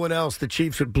 like everyone else, the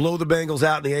Chiefs would blow the Bengals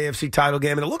out in the AFC title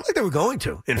game, and it looked like they were going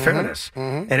to, in fairness.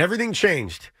 And everything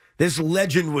changed. This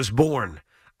legend was born.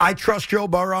 I trust Joe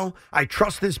Burrow. I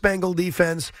trust this Bengal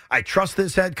defense. I trust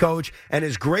this head coach. And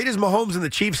as great as Mahomes and the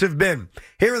Chiefs have been,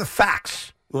 here are the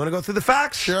facts. You want to go through the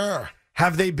facts? Sure.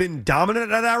 Have they been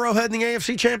dominant at Arrowhead in the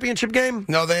AFC Championship game?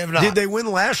 No, they have not. Did they win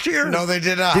last year? No, they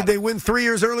did not. Did they win 3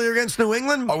 years earlier against New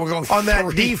England? Oh, we're going on that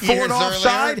 3 D Ford years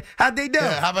offside. earlier? How'd they do?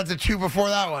 Yeah, how about the two before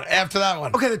that one? After that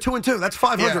one? Okay, they're 2-2. That's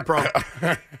 500, bro.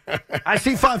 I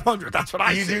see 500. That's what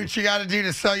I You see. do what you got to do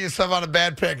to sell yourself on a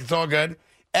bad pick. It's all good.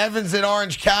 Evans in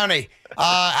Orange County.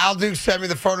 Al Duke sent me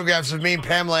the photographs of me and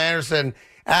Pamela Anderson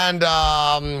and who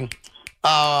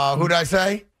did I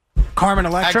say? Carmen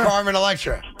At Electra. Carmen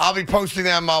Electra. I'll be posting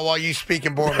them while you speak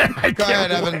in Bournemouth. Go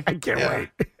ahead, Evan. I can't Yeah. wait.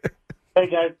 Hey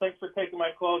guys, thanks for taking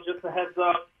my call. Just a heads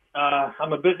up,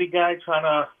 I'm a busy guy trying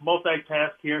to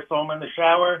multitask here, so I'm in the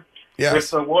shower. If Yes.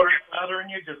 the water's bothering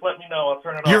you, just let me know. I'll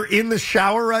turn it You're off. in the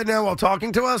shower right now while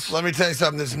talking to us? Let me tell you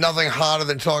something. There's nothing hotter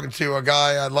than talking to a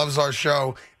guy that loves our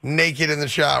show naked in the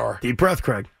shower. Deep breath,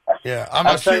 Craig. Yeah.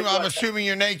 I'll tell you I'm what. assuming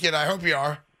you're naked. I hope you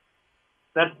are.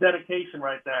 That's dedication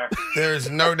right there. There's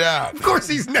no doubt. Of course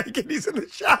he's naked. He's in the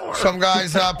shower. Some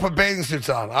guys put bathing suits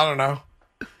on. I don't know.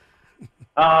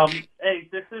 Hey,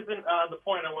 this isn't the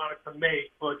point I wanted to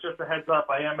make, but just a heads up,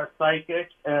 I am a psychic,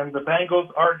 and the Bengals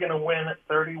are going to win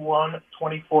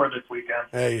 31-24 this weekend.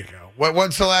 There you go.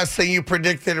 What's the last thing you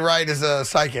predicted right as a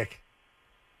psychic?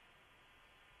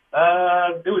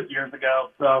 It was years ago,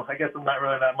 so I guess I'm not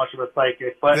really that much of a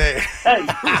psychic. But, hey,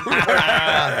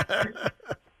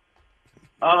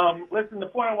 listen, the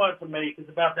point I wanted to make is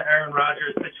about the Aaron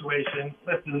Rodgers situation.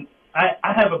 Listen,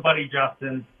 I have a buddy,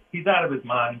 Justin. He's out of his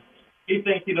mind. He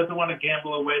thinks he doesn't want to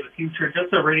gamble away the future.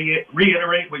 Just to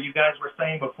reiterate what you guys were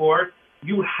saying before,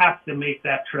 you have to make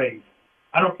that trade.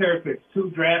 I don't care if it's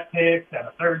 2 draft picks and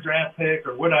a 3rd draft pick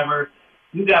or whatever.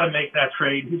 You got to make that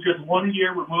trade. He's just 1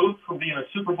 year removed from being a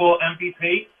Super Bowl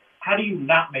MVP. How do you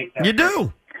not make that You trade?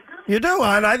 do. You do,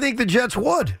 and I think the Jets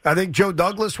would. I think Joe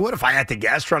Douglas would. If I had to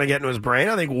guess, trying to get into his brain,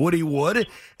 I think Woody would.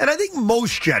 And I think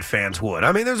most Jet fans would.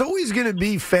 I mean, there's always going to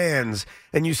be fans,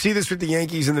 and you see this with the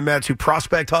Yankees and the Mets, who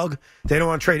prospect hug. They don't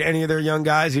want to trade any of their young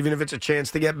guys, even if it's a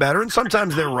chance to get better. And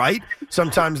sometimes they're right,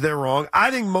 sometimes they're wrong.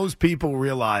 I think most people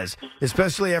realize,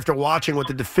 especially after watching what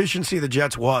the deficiency of the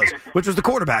Jets was, which was the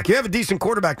quarterback. You have a decent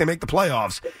quarterback, they make the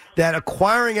playoffs, that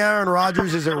acquiring Aaron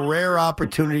Rodgers is a rare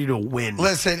opportunity to win.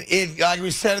 Listen, like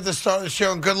we said at the start of the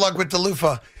show, and good luck with the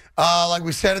loofah. Like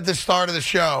we said at the start of the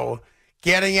show,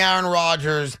 getting Aaron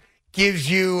Rodgers gives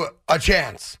you a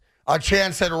chance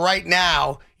that right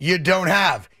now you don't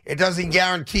have. It doesn't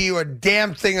guarantee you a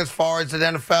damn thing as far as an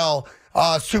NFL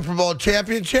Super Bowl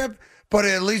championship, but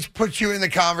it at least puts you in the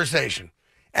conversation.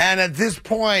 And at this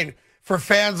point, for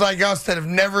fans like us that have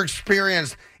never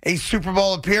experienced a Super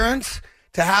Bowl appearance,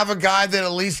 to have a guy that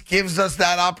at least gives us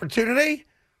that opportunity,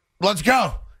 let's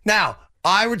go. Now,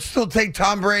 I would still take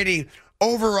Tom Brady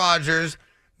over Rodgers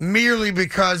merely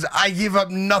because I give up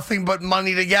nothing but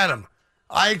money to get him.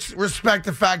 I respect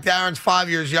the fact that Aaron's 5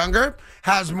 years younger,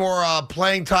 has more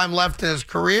playing time left in his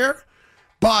career,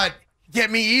 but get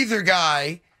me either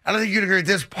guy, I don't think you'd agree with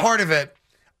this part of it,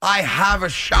 I have a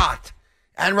shot.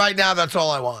 And right now, that's all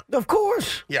I want. Of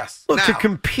course. Yes. Look, now, to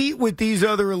compete with these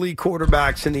other elite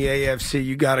quarterbacks in the AFC,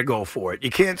 you got to go for it. You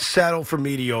can't settle for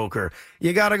mediocre.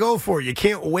 You got to go for it. You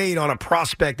can't wait on a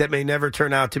prospect that may never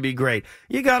turn out to be great.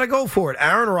 You got to go for it.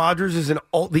 Aaron Rodgers is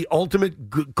the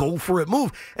ultimate go-for-it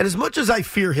move. And as much as I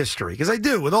fear history, because I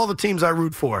do, with all the teams I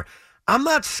root for, I'm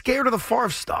not scared of the Favre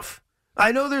stuff.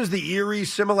 I know there's the eerie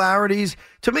similarities.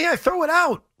 To me, I throw it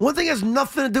out. One thing has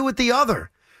nothing to do with the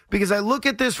other. Because I look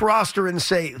at this roster and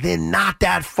say, they're not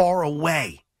that far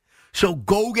away. So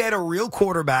go get a real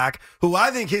quarterback who I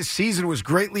think his season was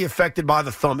greatly affected by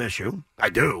the thumb issue. I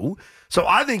do. So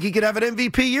I think he could have an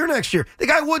MVP year next year. The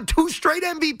guy won 2 straight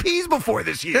MVPs before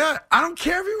this year. Yeah, I don't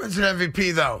care if he wins an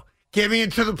MVP, though. Get me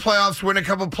into the playoffs, win a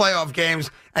couple playoff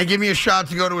games, and give me a shot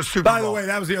to go to a Super Bowl. By the way,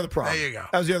 that was the other problem. There you go.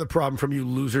 That was the other problem from you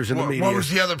losers in the media. What was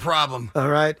the other problem? All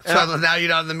right. So now you're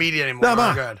not in the media anymore.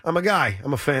 No, Good. I'm a guy.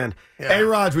 I'm a fan. Yeah.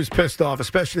 A-Rod was pissed off,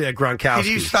 especially at Gronkowski.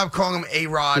 Did you stop calling him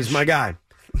A-Rod? He's my guy.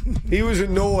 He was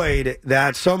annoyed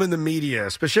that some in the media,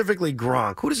 specifically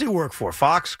Gronk. Who does he work for?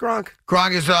 Fox, Gronk?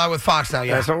 Gronk is with Fox now,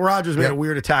 yeah. So Rodgers made a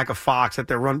weird attack of Fox that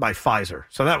they're run by Pfizer.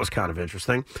 So that was kind of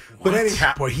interesting. But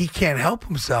anyhow, boy, he can't help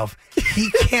himself. He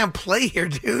can't play here,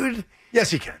 dude.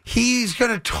 Yes, he can. He's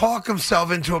going to talk himself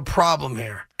into a problem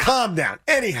here. Calm down.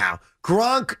 Anyhow,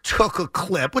 Gronk took a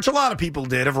clip, which a lot of people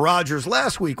did, of Rodgers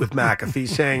last week with McAfee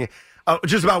saying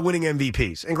just about winning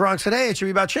MVPs. And Gronk said, hey, it should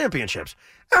be about championships.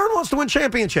 Aaron wants to win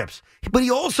championships. But he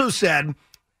also said,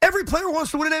 every player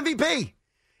wants to win an MVP.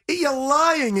 You're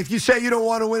lying if you say you don't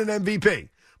want to win an MVP.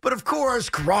 But of course,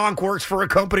 Gronk works for a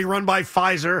company run by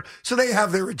Pfizer, so they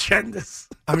have their agendas.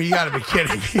 I mean, you got to be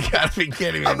kidding. You got to be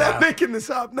kidding me I'm now. not making this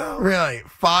up, no. Really?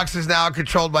 Fox is now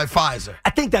controlled by Pfizer.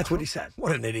 I think that's what he said.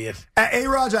 What an idiot.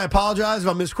 A-Raj, I apologize if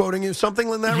I'm misquoting you. Something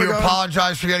in that You regard?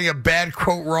 apologize for getting a bad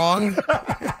quote wrong?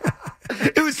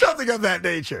 It was something of that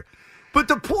nature. But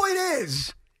the point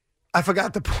is, I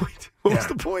forgot the point. What was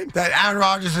the point? That Aaron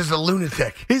Rodgers is a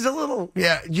lunatic. He's a little...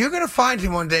 Yeah, you're going to find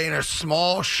him one day in a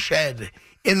small shed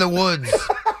in the woods.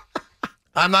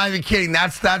 I'm not even kidding.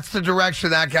 That's the direction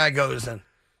that guy goes in.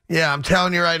 Yeah, I'm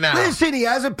telling you right now. Listen, he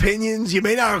has opinions. You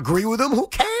may not agree with him. Who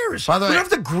cares? By the way, you don't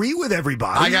have to agree with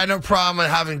everybody. I got no problem with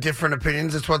having different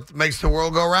opinions. It's what makes the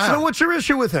world go round. So what's your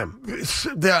issue with him?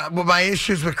 My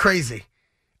issue's with crazy.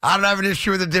 I don't have an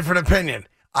issue with a different opinion.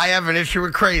 I have an issue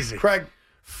with crazy. Craig.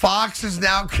 Fox is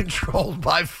now controlled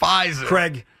by Pfizer.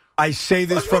 Craig, I say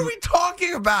this What are we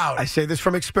talking about? I say this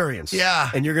from experience.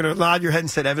 Yeah. And you're going to nod your head and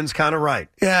say, Evan's kind of right.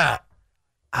 Yeah.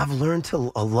 I've learned to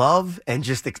love and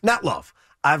just, not love.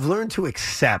 I've learned to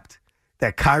accept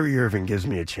that Kyrie Irving gives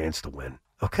me a chance to win.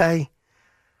 Okay?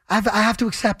 I have to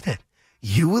accept it.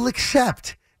 You will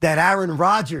accept that Aaron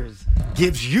Rodgers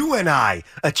gives you and I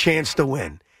a chance to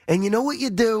win. And you know what you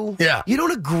do? Yeah. You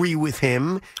don't agree with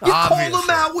him. You Obviously. call him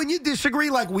out when you disagree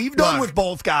like we've done with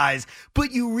both guys.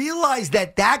 But you realize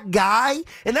that guy,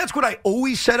 and that's what I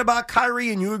always said about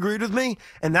Kyrie, and you agreed with me,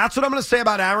 and that's what I'm going to say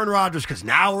about Aaron Rodgers, because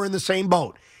now we're in the same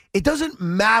boat. It doesn't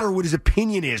matter what his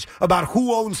opinion is about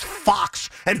who owns Fox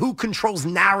and who controls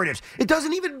narratives. It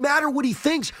doesn't even matter what he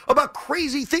thinks about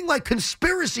crazy things like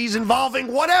conspiracies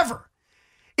involving whatever.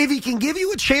 If he can give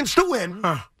you a chance to win...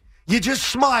 You just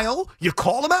smile, you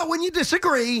call him out when you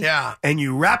disagree, and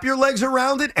you wrap your legs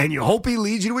around it, and you hope he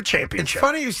leads you to a championship. It's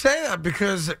funny you say that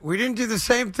because we didn't do the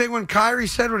same thing when Kyrie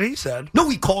said what he said. No,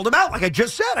 we called him out. Like I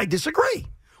just said, I disagree.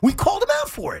 We called him out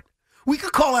for it. We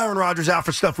could call Aaron Rodgers out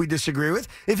for stuff we disagree with.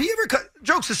 If he ever,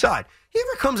 jokes aside, he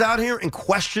ever comes out here and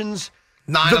questions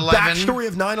 9/11. the backstory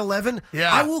of 9/11,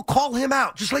 Yeah. I will call him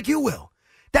out, just like you will.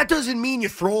 That doesn't mean you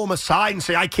throw him aside and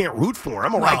say, I can't root for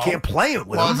him or I can't play it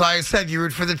with Well, him. as I said, you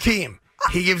root for the team.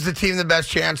 He gives the team the best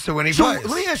chance to win. He So plays.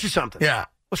 let me ask you something. Yeah.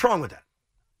 What's wrong with that?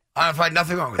 I find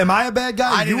nothing wrong with Am that. I a bad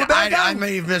guy? Are you a bad guy? I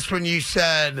may have missed when you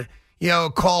said,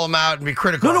 call him out and be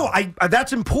critical. No,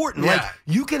 that's important. Yeah. Like,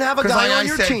 you can have a Because guy like on I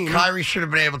your said, team. Kyrie should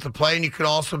have been able to play, and you could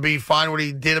also find what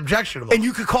he did objectionable. And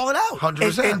you could call it out.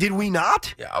 100%. And did we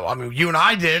not? Yeah, I mean, you and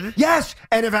I did. Yes.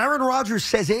 And if Aaron Rodgers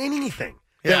says anything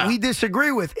that Yeah. we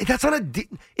disagree with, that's not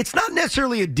it's not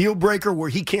necessarily a deal breaker where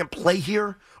he can't play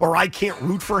here or I can't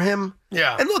root for him.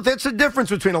 Yeah. And look, that's the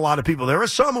difference between a lot of people. There are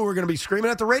some who are going to be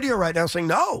screaming at the radio right now saying,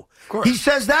 no. Of course. He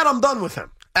says that, I'm done with him.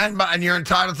 And you're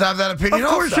entitled to have that opinion Of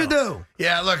course also. you do.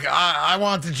 Yeah, look, I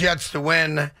want the Jets to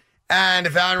win. And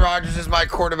if Aaron Rodgers is my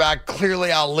quarterback,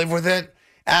 clearly I'll live with it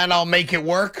and I'll make it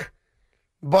work.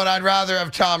 But I'd rather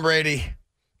have Tom Brady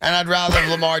and I'd rather have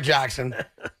Lamar Jackson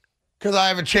because I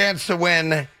have a chance to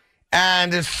win.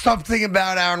 And there's something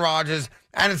about Aaron Rodgers,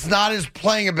 and it's not his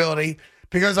playing ability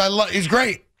because he's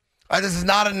great. This is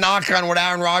not a knock on what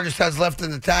Aaron Rodgers has left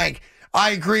in the tank.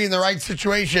 I agree, in the right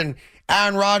situation,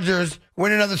 Aaron Rodgers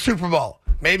win another Super Bowl,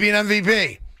 maybe an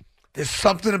MVP. There's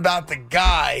something about the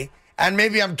guy, and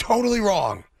maybe I'm totally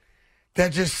wrong,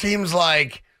 that just seems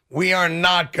like we are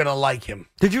not going to like him.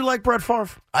 Did you like Brett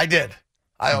Favre? I did.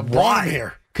 I brought him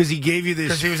here. Because he gave you this.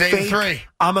 Because he was fake, 83.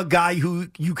 I'm a guy who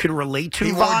you can relate to.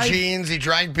 He wore vibe. jeans. He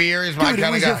drank beer. He's my Dude,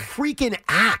 kind it of was guy. a freaking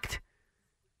act.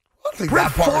 I don't think Brett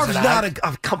that part was Favre's an not act.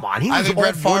 a. Come on, he I was think all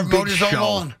Brett Favre one big mowed his own show.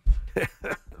 lawn.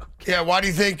 Yeah, why do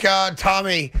you think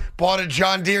Tommy bought a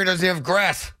John Deere? Doesn't he have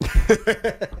grass?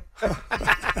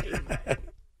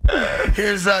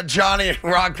 Here's Johnny in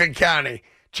Rockland County.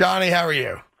 Johnny, how are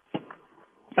you?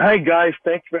 Hi, guys.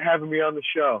 Thanks for having me on the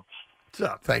show. What's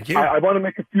up? Thank you. I want to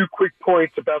make a few quick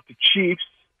points about the Chiefs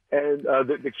and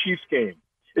the Chiefs game.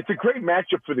 It's a great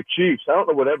matchup for the Chiefs. I don't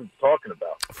know what Evan's talking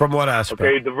about. From what aspect?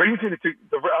 Okay, the reason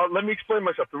let me explain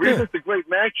myself. The reason it's a great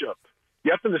matchup,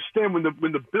 you have to understand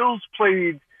when the Bills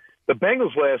played the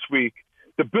Bengals last week,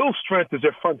 the Bills' strength is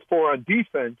their front four on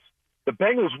defense. The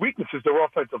Bengals' weakness is their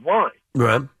offensive line.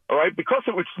 Right. All right, because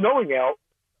it was snowing out,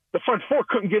 the front four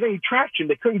couldn't get any traction.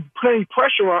 They couldn't put any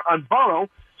pressure on Burrow,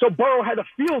 so Burrow had a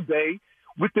field day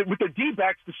with the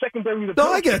D-backs, the secondary.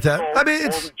 No, I get that. I mean,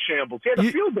 it's in shambles. He had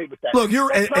a field day with that. Look,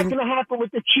 That's not going to happen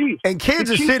with the Chiefs. And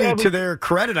Kansas The Chiefs City, have to their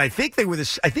credit, I think they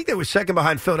were second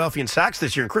behind Philadelphia in sacks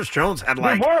this year, and Chris Jones had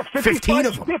like 15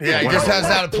 of them. Yeah, he just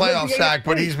hasn't had a playoff sack,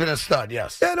 but he's been a stud,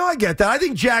 yes. Yeah, no, I get that. I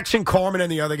think Jackson Carman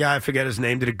and the other guy, I forget his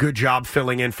name, did a good job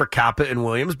filling in for Kappa and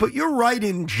Williams. But you're right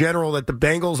in general that the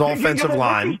Bengals' offensive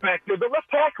line. Back there. The left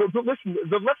tackle, the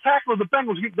left tackle of the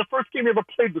Bengals, the first game he ever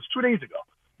played was 2 days ago.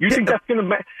 You think that's going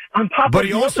to on top? But of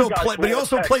he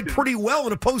also played pretty well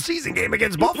in a postseason game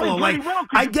against Buffalo. Like,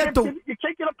 I get the. You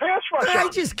can't get a pass rush. I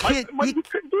just can't. You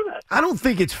couldn't do that. I don't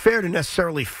think it's fair to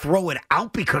necessarily throw it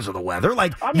out because of the weather.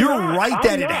 Like, you're right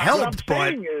that it helped,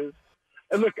 but. And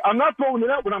look, I'm not throwing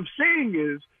it out. What I'm saying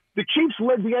is the Chiefs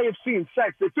led the AFC in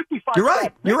sacks. They're 55. You're right.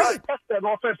 Sacks. You're right. Test that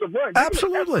offensive line.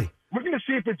 Absolutely. We're going to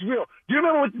see if it's real. Do you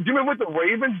remember what the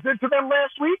Ravens did to them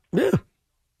last week? Yeah.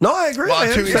 No, I agree.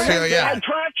 Well, 2 weeks ago, They yeah. had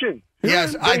traction.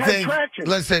 Yes, They I had think. traction.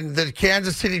 Listen, the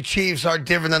Kansas City Chiefs are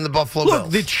different than the Buffalo Look,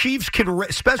 Bills. the Chiefs can,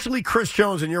 especially Chris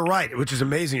Jones, and you're right, which is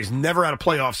amazing. He's never had a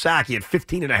playoff sack. He had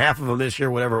 15 and a half of them this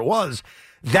year, whatever it was.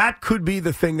 That could be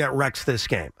the thing that wrecks this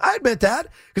game. I admit that,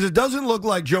 because it doesn't look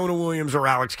like Jonah Williams or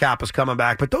Alex Kappa's coming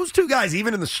back. But those two guys,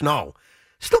 even in the snow,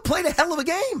 still played a hell of a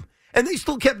game. And they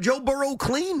still kept Joe Burrow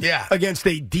clean against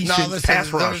a decent pass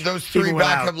rush. Those three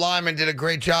backup linemen did a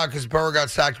great job because Burrow got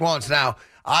sacked once. Now,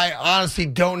 I honestly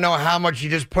don't know how much you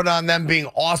just put on them being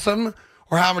awesome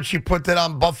or how much you put that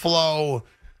on Buffalo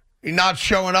not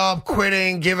showing up,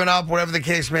 quitting, giving up, whatever the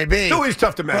case may be. It's always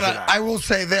tough to measure but that. I will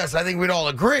say this. I think we'd all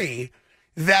agree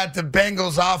that the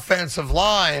Bengals' offensive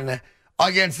line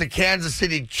against the Kansas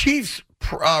City Chiefs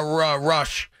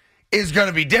rush is going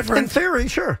to be different. In theory,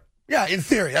 sure. Yeah, in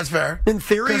theory, that's fair. In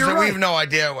theory, you're we right. have no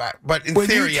idea, but in when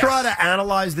theory, you try to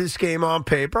analyze this game on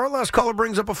paper, our last caller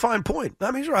brings up a fine point. I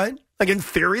mean, he's right. Like, in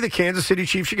theory, the Kansas City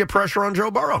Chiefs should get pressure on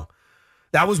Joe Burrow.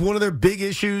 That was one of their big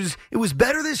issues. It was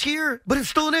better this year, but it's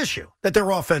still an issue that their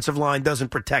offensive line doesn't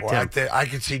protect him. I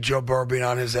could see Joe Burrow being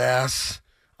on his ass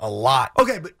a lot.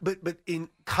 Okay, but in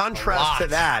contrast to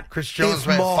that, Chris Jones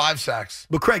made 5 sacks.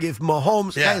 But Craig, if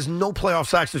Mahomes has no playoff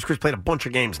sacks, because Chris played a bunch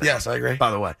of games now. Yes, I agree.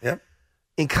 By the way. Yep.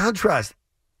 In contrast,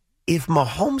 if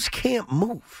Mahomes can't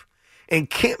move and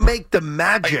can't make the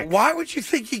magic. Why would you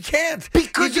think he can't?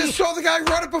 Because you just saw the guy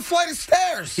run up a flight of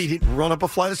stairs. He didn't run up a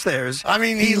flight of stairs. I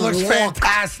mean, he looks walked.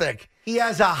 fantastic. He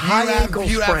has a high ankle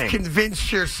You sprain. have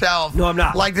convinced yourself. No, I'm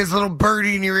not. Like this little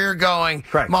birdie in your ear going,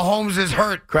 Correct. Mahomes is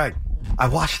hurt. Craig, I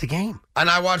watched the game. And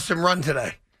I watched him run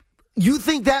today. You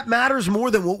think that matters more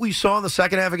than what we saw in the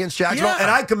second half against Jacksonville? Yeah. And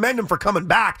I commend him for coming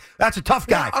back. That's a tough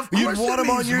guy. Yeah, of course You'd want it him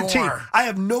on means your more. team. I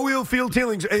have no ill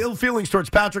feelings towards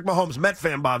Patrick Mahomes, Met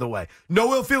fan, by the way.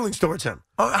 No ill feelings towards him.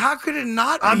 Oh, how could it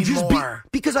not mean more?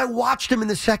 Because I watched him in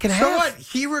the second half. So what?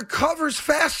 He recovers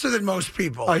faster than most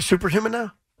people. Are you superhuman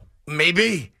now?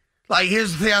 Maybe. Like,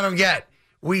 here's the thing I don't get.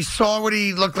 We saw what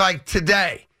he looked like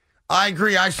today. I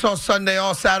agree. I saw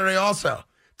Saturday also.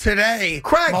 Today,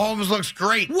 Craig, Mahomes looks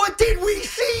great. What did we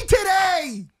see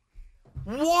today?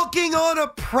 Walking on a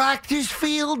practice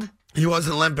field? He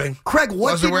wasn't limping. Craig,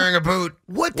 wasn't wearing a boot.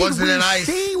 What did wasn't we in ice.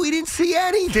 see? We didn't see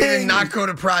anything. Did not go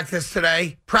to practice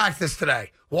today.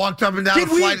 Walked up and down a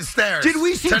flight of stairs. Did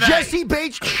we see today. Jesse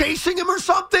Bates chasing him or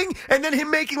something, and then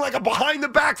him making like a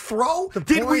behind-the-back throw?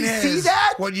 Did we see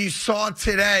that? What you saw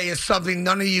today is something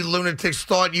none of you lunatics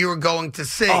thought you were going to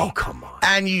see. Oh, come on.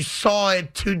 And you saw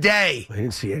it today. I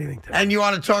didn't see anything today. And you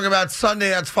want to talk about Sunday,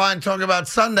 that's fine. Talk about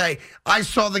Sunday. I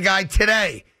saw the guy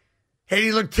today. Hey,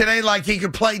 he looked today like he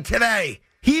could play today.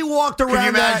 He walked around. Can you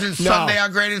imagine Sunday No. how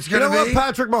great it's going to You know be? what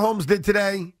Patrick Mahomes did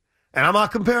today? And I'm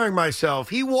not comparing myself.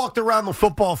 He walked around the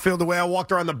football field the way I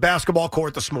walked around the basketball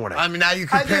court this morning. I mean, now you're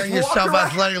I comparing just walked yourself around.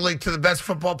 athletically to the best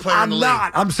football player in I'm the not.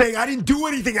 league. I'm saying I didn't do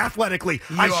anything athletically.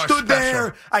 You I are stood special.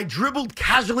 there. I dribbled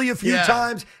casually a few Yeah.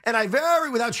 times, and I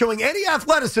without showing any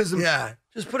athleticism. Yeah.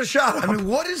 Just put a shot up. I mean,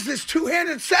 what is this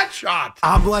two-handed set shot?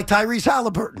 I'm like Tyrese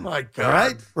Halliburton. My God. All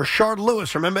right? Rashard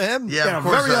Lewis, remember him? Yeah, He had of a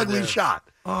course very I ugly do. shot.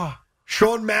 Oh.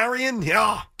 Sean Marion,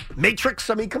 yeah. Matrix,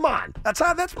 I mean, come on. That's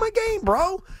my game,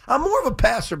 bro. I'm more of a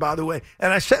passer, by the way,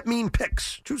 and I set mean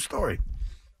picks. True story.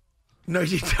 No,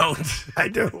 you don't. I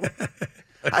do.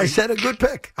 I set a good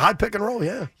pick. High pick and roll,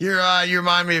 yeah. You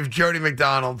remind me of Jody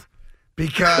McDonald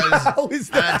because How is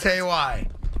and I'll that? tell you why.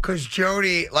 Because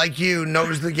Jody, like you,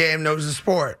 knows the game, knows the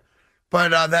sport. But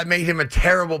that made him a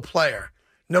terrible player.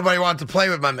 Nobody wanted to play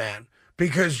with my man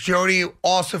because Jody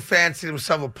also fancied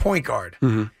himself a point guard.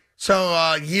 Mm-hmm.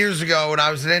 So years ago when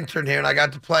I was an intern here and I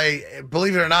got to play,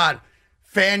 believe it or not,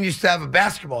 Fan used to have a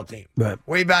basketball team Right.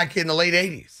 way back in the late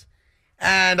 80s.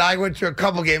 And I went to a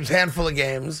couple games, handful of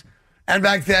games. And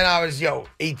back then I was,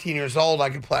 18 years old. I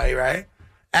could play, right?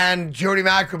 And Jody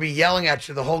Mack would be yelling at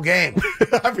you the whole game.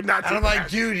 I would not And I'm like,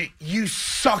 dude, you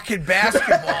suck at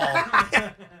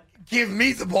basketball. Give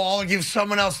me the ball and give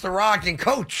someone else the rock and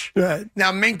coach. Right.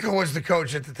 Now, Minka was the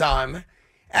coach at the time.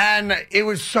 And it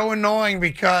was so annoying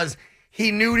because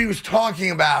he knew what he was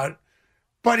talking about,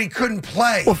 but he couldn't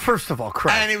play. Well, first of all,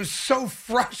 Craig. And it was so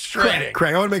frustrating.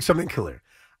 Craig, I want to make something clear.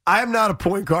 I am not a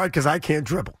point guard because I can't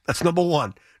dribble. That's number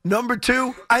one. Number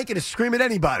two, I ain't going to scream at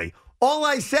anybody. All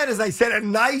I said is I said a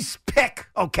nice pick,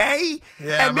 okay?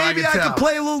 Yeah, and but maybe I I can could tell.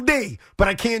 play a little D, but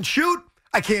I can't shoot,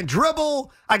 I can't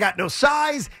dribble, I got no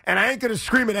size, and I ain't going to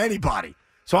scream at anybody.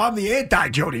 So I'm the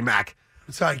anti-Jody Mack.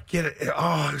 So I get it.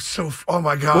 Oh, it's so. Oh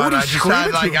my God! What would he I just scream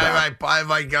had at you I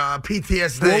have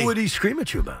PTSD. What would he scream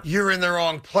at you about? You're in the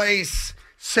wrong place.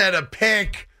 Set a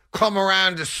pick. Come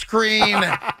around the screen.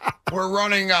 We're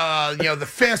running, the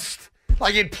fist.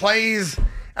 Like it plays.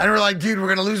 And we're like, dude, we're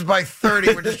going to lose by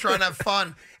 30. We're just trying to have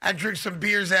fun and drink some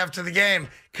beers after the game.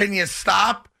 Can you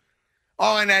stop?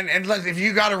 Oh, and listen, if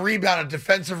you got a rebound, a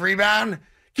defensive rebound,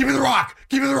 give me the rock.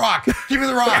 Give me the rock. Give me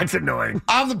the rock. That's annoying.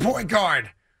 I'm the point guard.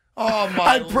 Oh, my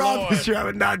I promise Lord. you I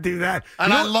would not do that.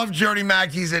 And You I know- love Jody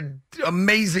Mack. He's an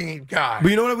amazing guy.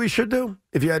 But you know what we should do?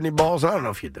 If you had any balls, I don't know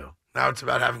if you do. Now it's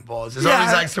about having balls. There's Yeah,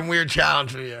 always like some weird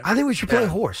challenge for you. I think we should play Yeah.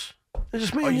 horse. It's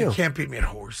just me Oh, and you you. can't beat me at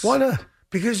horse. Why not?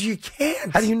 Because you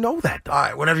can't. How do you know that, though? All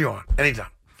right, whenever you want. Anytime.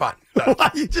 Fine. Done. Why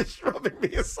are you just rubbing me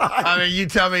aside? I mean, you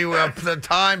tell me the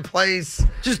time, place.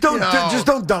 just don't, you know, just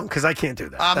don't dunk because I can't do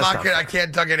that. I'm That's not good. I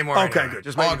can't dunk anymore. Okay, anyway. good.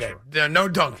 Just making okay. sure. Yeah, no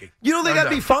dunking. You don't think No that'd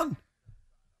be dunking. fun?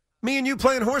 Me and you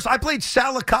playing horse. I played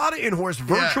Salicata in horse,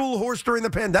 virtual horse during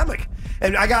the pandemic,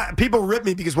 and I got people rip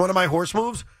me because one of my horse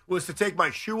moves was to take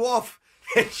my shoe off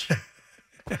and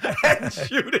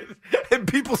shoot it, and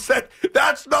people said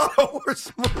that's not a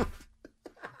horse move.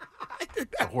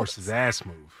 A horse's ass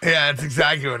move. Yeah, that's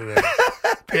exactly what it is.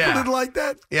 People Yeah. didn't like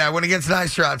that. Yeah, when it gets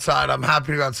nicer outside, I'm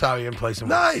happy to go outside with you and play some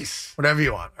horse. Nice. Whatever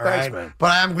you want. All Thanks, right, man.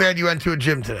 But I am glad you went to a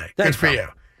gym today. Thanks, Good for pal. you.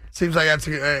 Seems like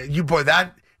that's you, boy.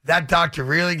 That doctor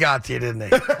really got to you, didn't he?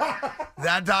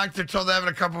 That doctor told Evan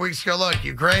a couple weeks ago, look,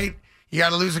 you're great. You got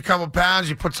to lose a couple pounds.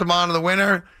 You put some on in the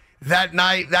winter, that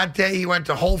night, that day, he went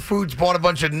to Whole Foods, bought a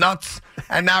bunch of nuts,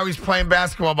 and now he's playing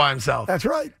basketball by himself. That's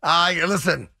right.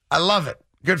 Listen, I love it.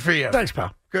 Good for you. Thanks,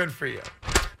 pal. Good for you.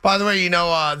 By the way,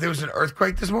 there was an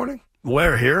earthquake this morning?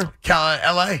 Where? Here?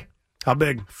 L.A. How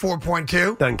big?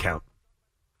 4.2. Doesn't count.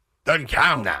 Doesn't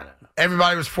count. No.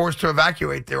 Everybody was forced to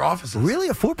evacuate their offices. Really?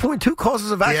 A 4.2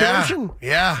 causes evacuation?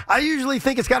 Yeah. I usually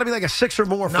think it's got to be like a 6 or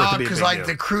more for it No, to be a because big like deal.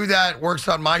 the crew that works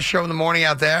on my show in the morning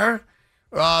out there,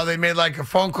 they made like a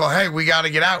phone call. Hey, we got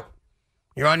to get out.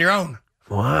 You're on your own.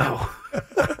 Wow.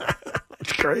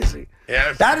 That's crazy.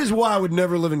 Yeah. That is why I would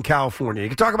never live in California. You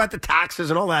can talk about the taxes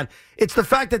and all that. It's the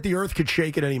fact that the earth could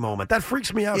shake at any moment. That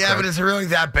freaks me out. Yeah, Craig. but is it really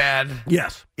that bad?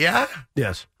 Yes. Yeah?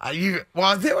 Yes.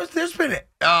 There's been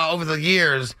over the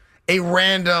years a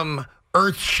random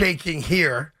earth shaking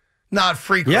here, not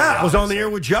frequent. Yeah, I was on the air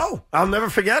with Joe. I'll never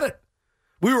forget it.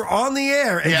 We were on the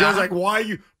air, and Joe's like, why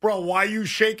are you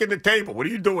shaking the table? What are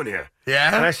you doing here?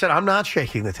 Yeah? And I said, I'm not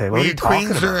shaking the table. Were What are you you talking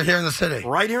Queens or about? here in the city?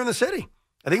 Right here in the city.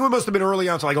 I think we must have been early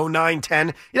on, so like 09,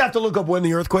 10. You'd have to look up when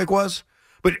the earthquake was.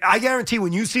 But I guarantee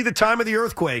when you see the time of the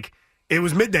earthquake, it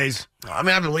was middays. I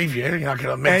mean, I believe you. You're not going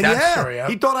to make And that story up.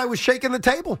 he thought I was shaking the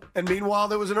table. And meanwhile,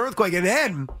 there was an earthquake. And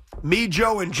then me,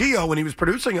 Joe, and Gio, when he was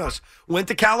producing us, went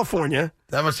to California.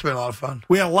 That must have been a lot of fun.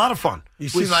 We had a lot of fun. You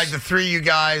seem like the three of you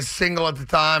guys single at the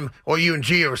time, or you and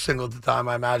Gio were single at the time,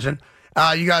 I imagine.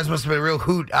 You guys must have been a real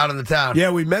hoot out in the town.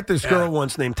 Yeah, we met this girl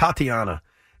once named Tatiana.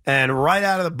 And right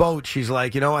out of the boat, she's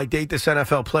like, I date this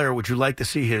NFL player. Would you like to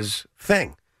see his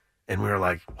thing? And we were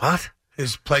like, what?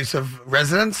 His place of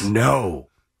residence? No,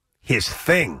 his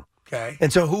thing. Okay.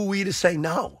 And so who are we to say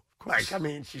no? Like, I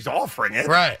mean, she's offering it.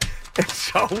 Right. And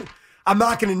so I'm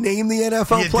not going to name the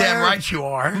NFL You're player. damn right you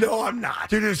are. No, I'm not.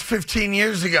 Dude, it was 15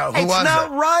 years ago. Who It's was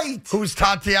not it? right. Who's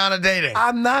Tatiana dating?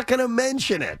 I'm not going to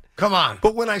mention it. Come on.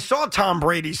 But when I saw Tom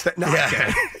Brady's thing,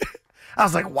 Yeah. I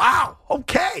was like, wow,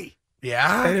 okay.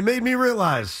 Yeah? And it made me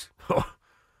realize,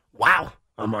 wow,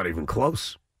 I'm not even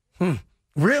close.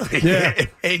 Really? Yeah. It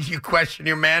made you question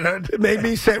your manhood? It made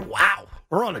me say, wow,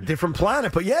 we're on a different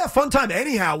planet. But yeah, fun time.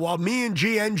 Anyhow, while me and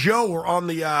G and Joe were on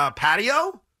the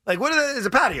patio, like what is a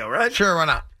patio, right? Sure, why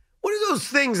not? What are those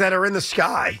things that are in the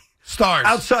sky Stars.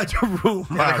 outside your room?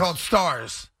 Yeah, they're called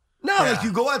stars. No, Yeah. like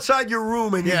you go outside your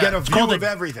room and you Yeah. get a It's view of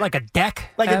everything. Like a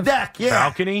deck? Like a deck, yeah.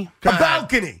 Balcony? A ahead.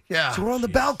 balcony. Yeah. So we're on the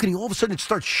balcony. All of a sudden, it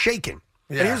starts shaking.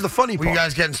 Yeah. And here's the funny Were part. you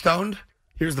guys getting stoned?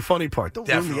 Here's the funny part. Don't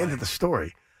ruin the Definitely. end of the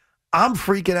story. I'm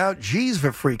freaking out. G's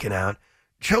freaking out.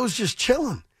 Joe's just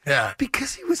chilling Yeah.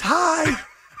 because he was high.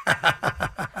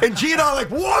 And G and I are like,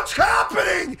 what's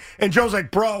happening? And Joe's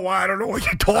like, bro, I don't know what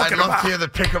you're I'd talking love about. to hear the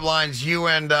pickup lines you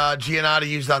and Giannotti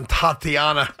used on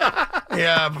Tatiana.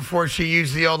 Yeah, before she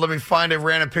used the old, let me find a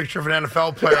random picture of an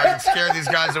NFL player I can scare these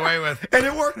guys away with. And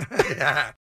it worked. Yeah.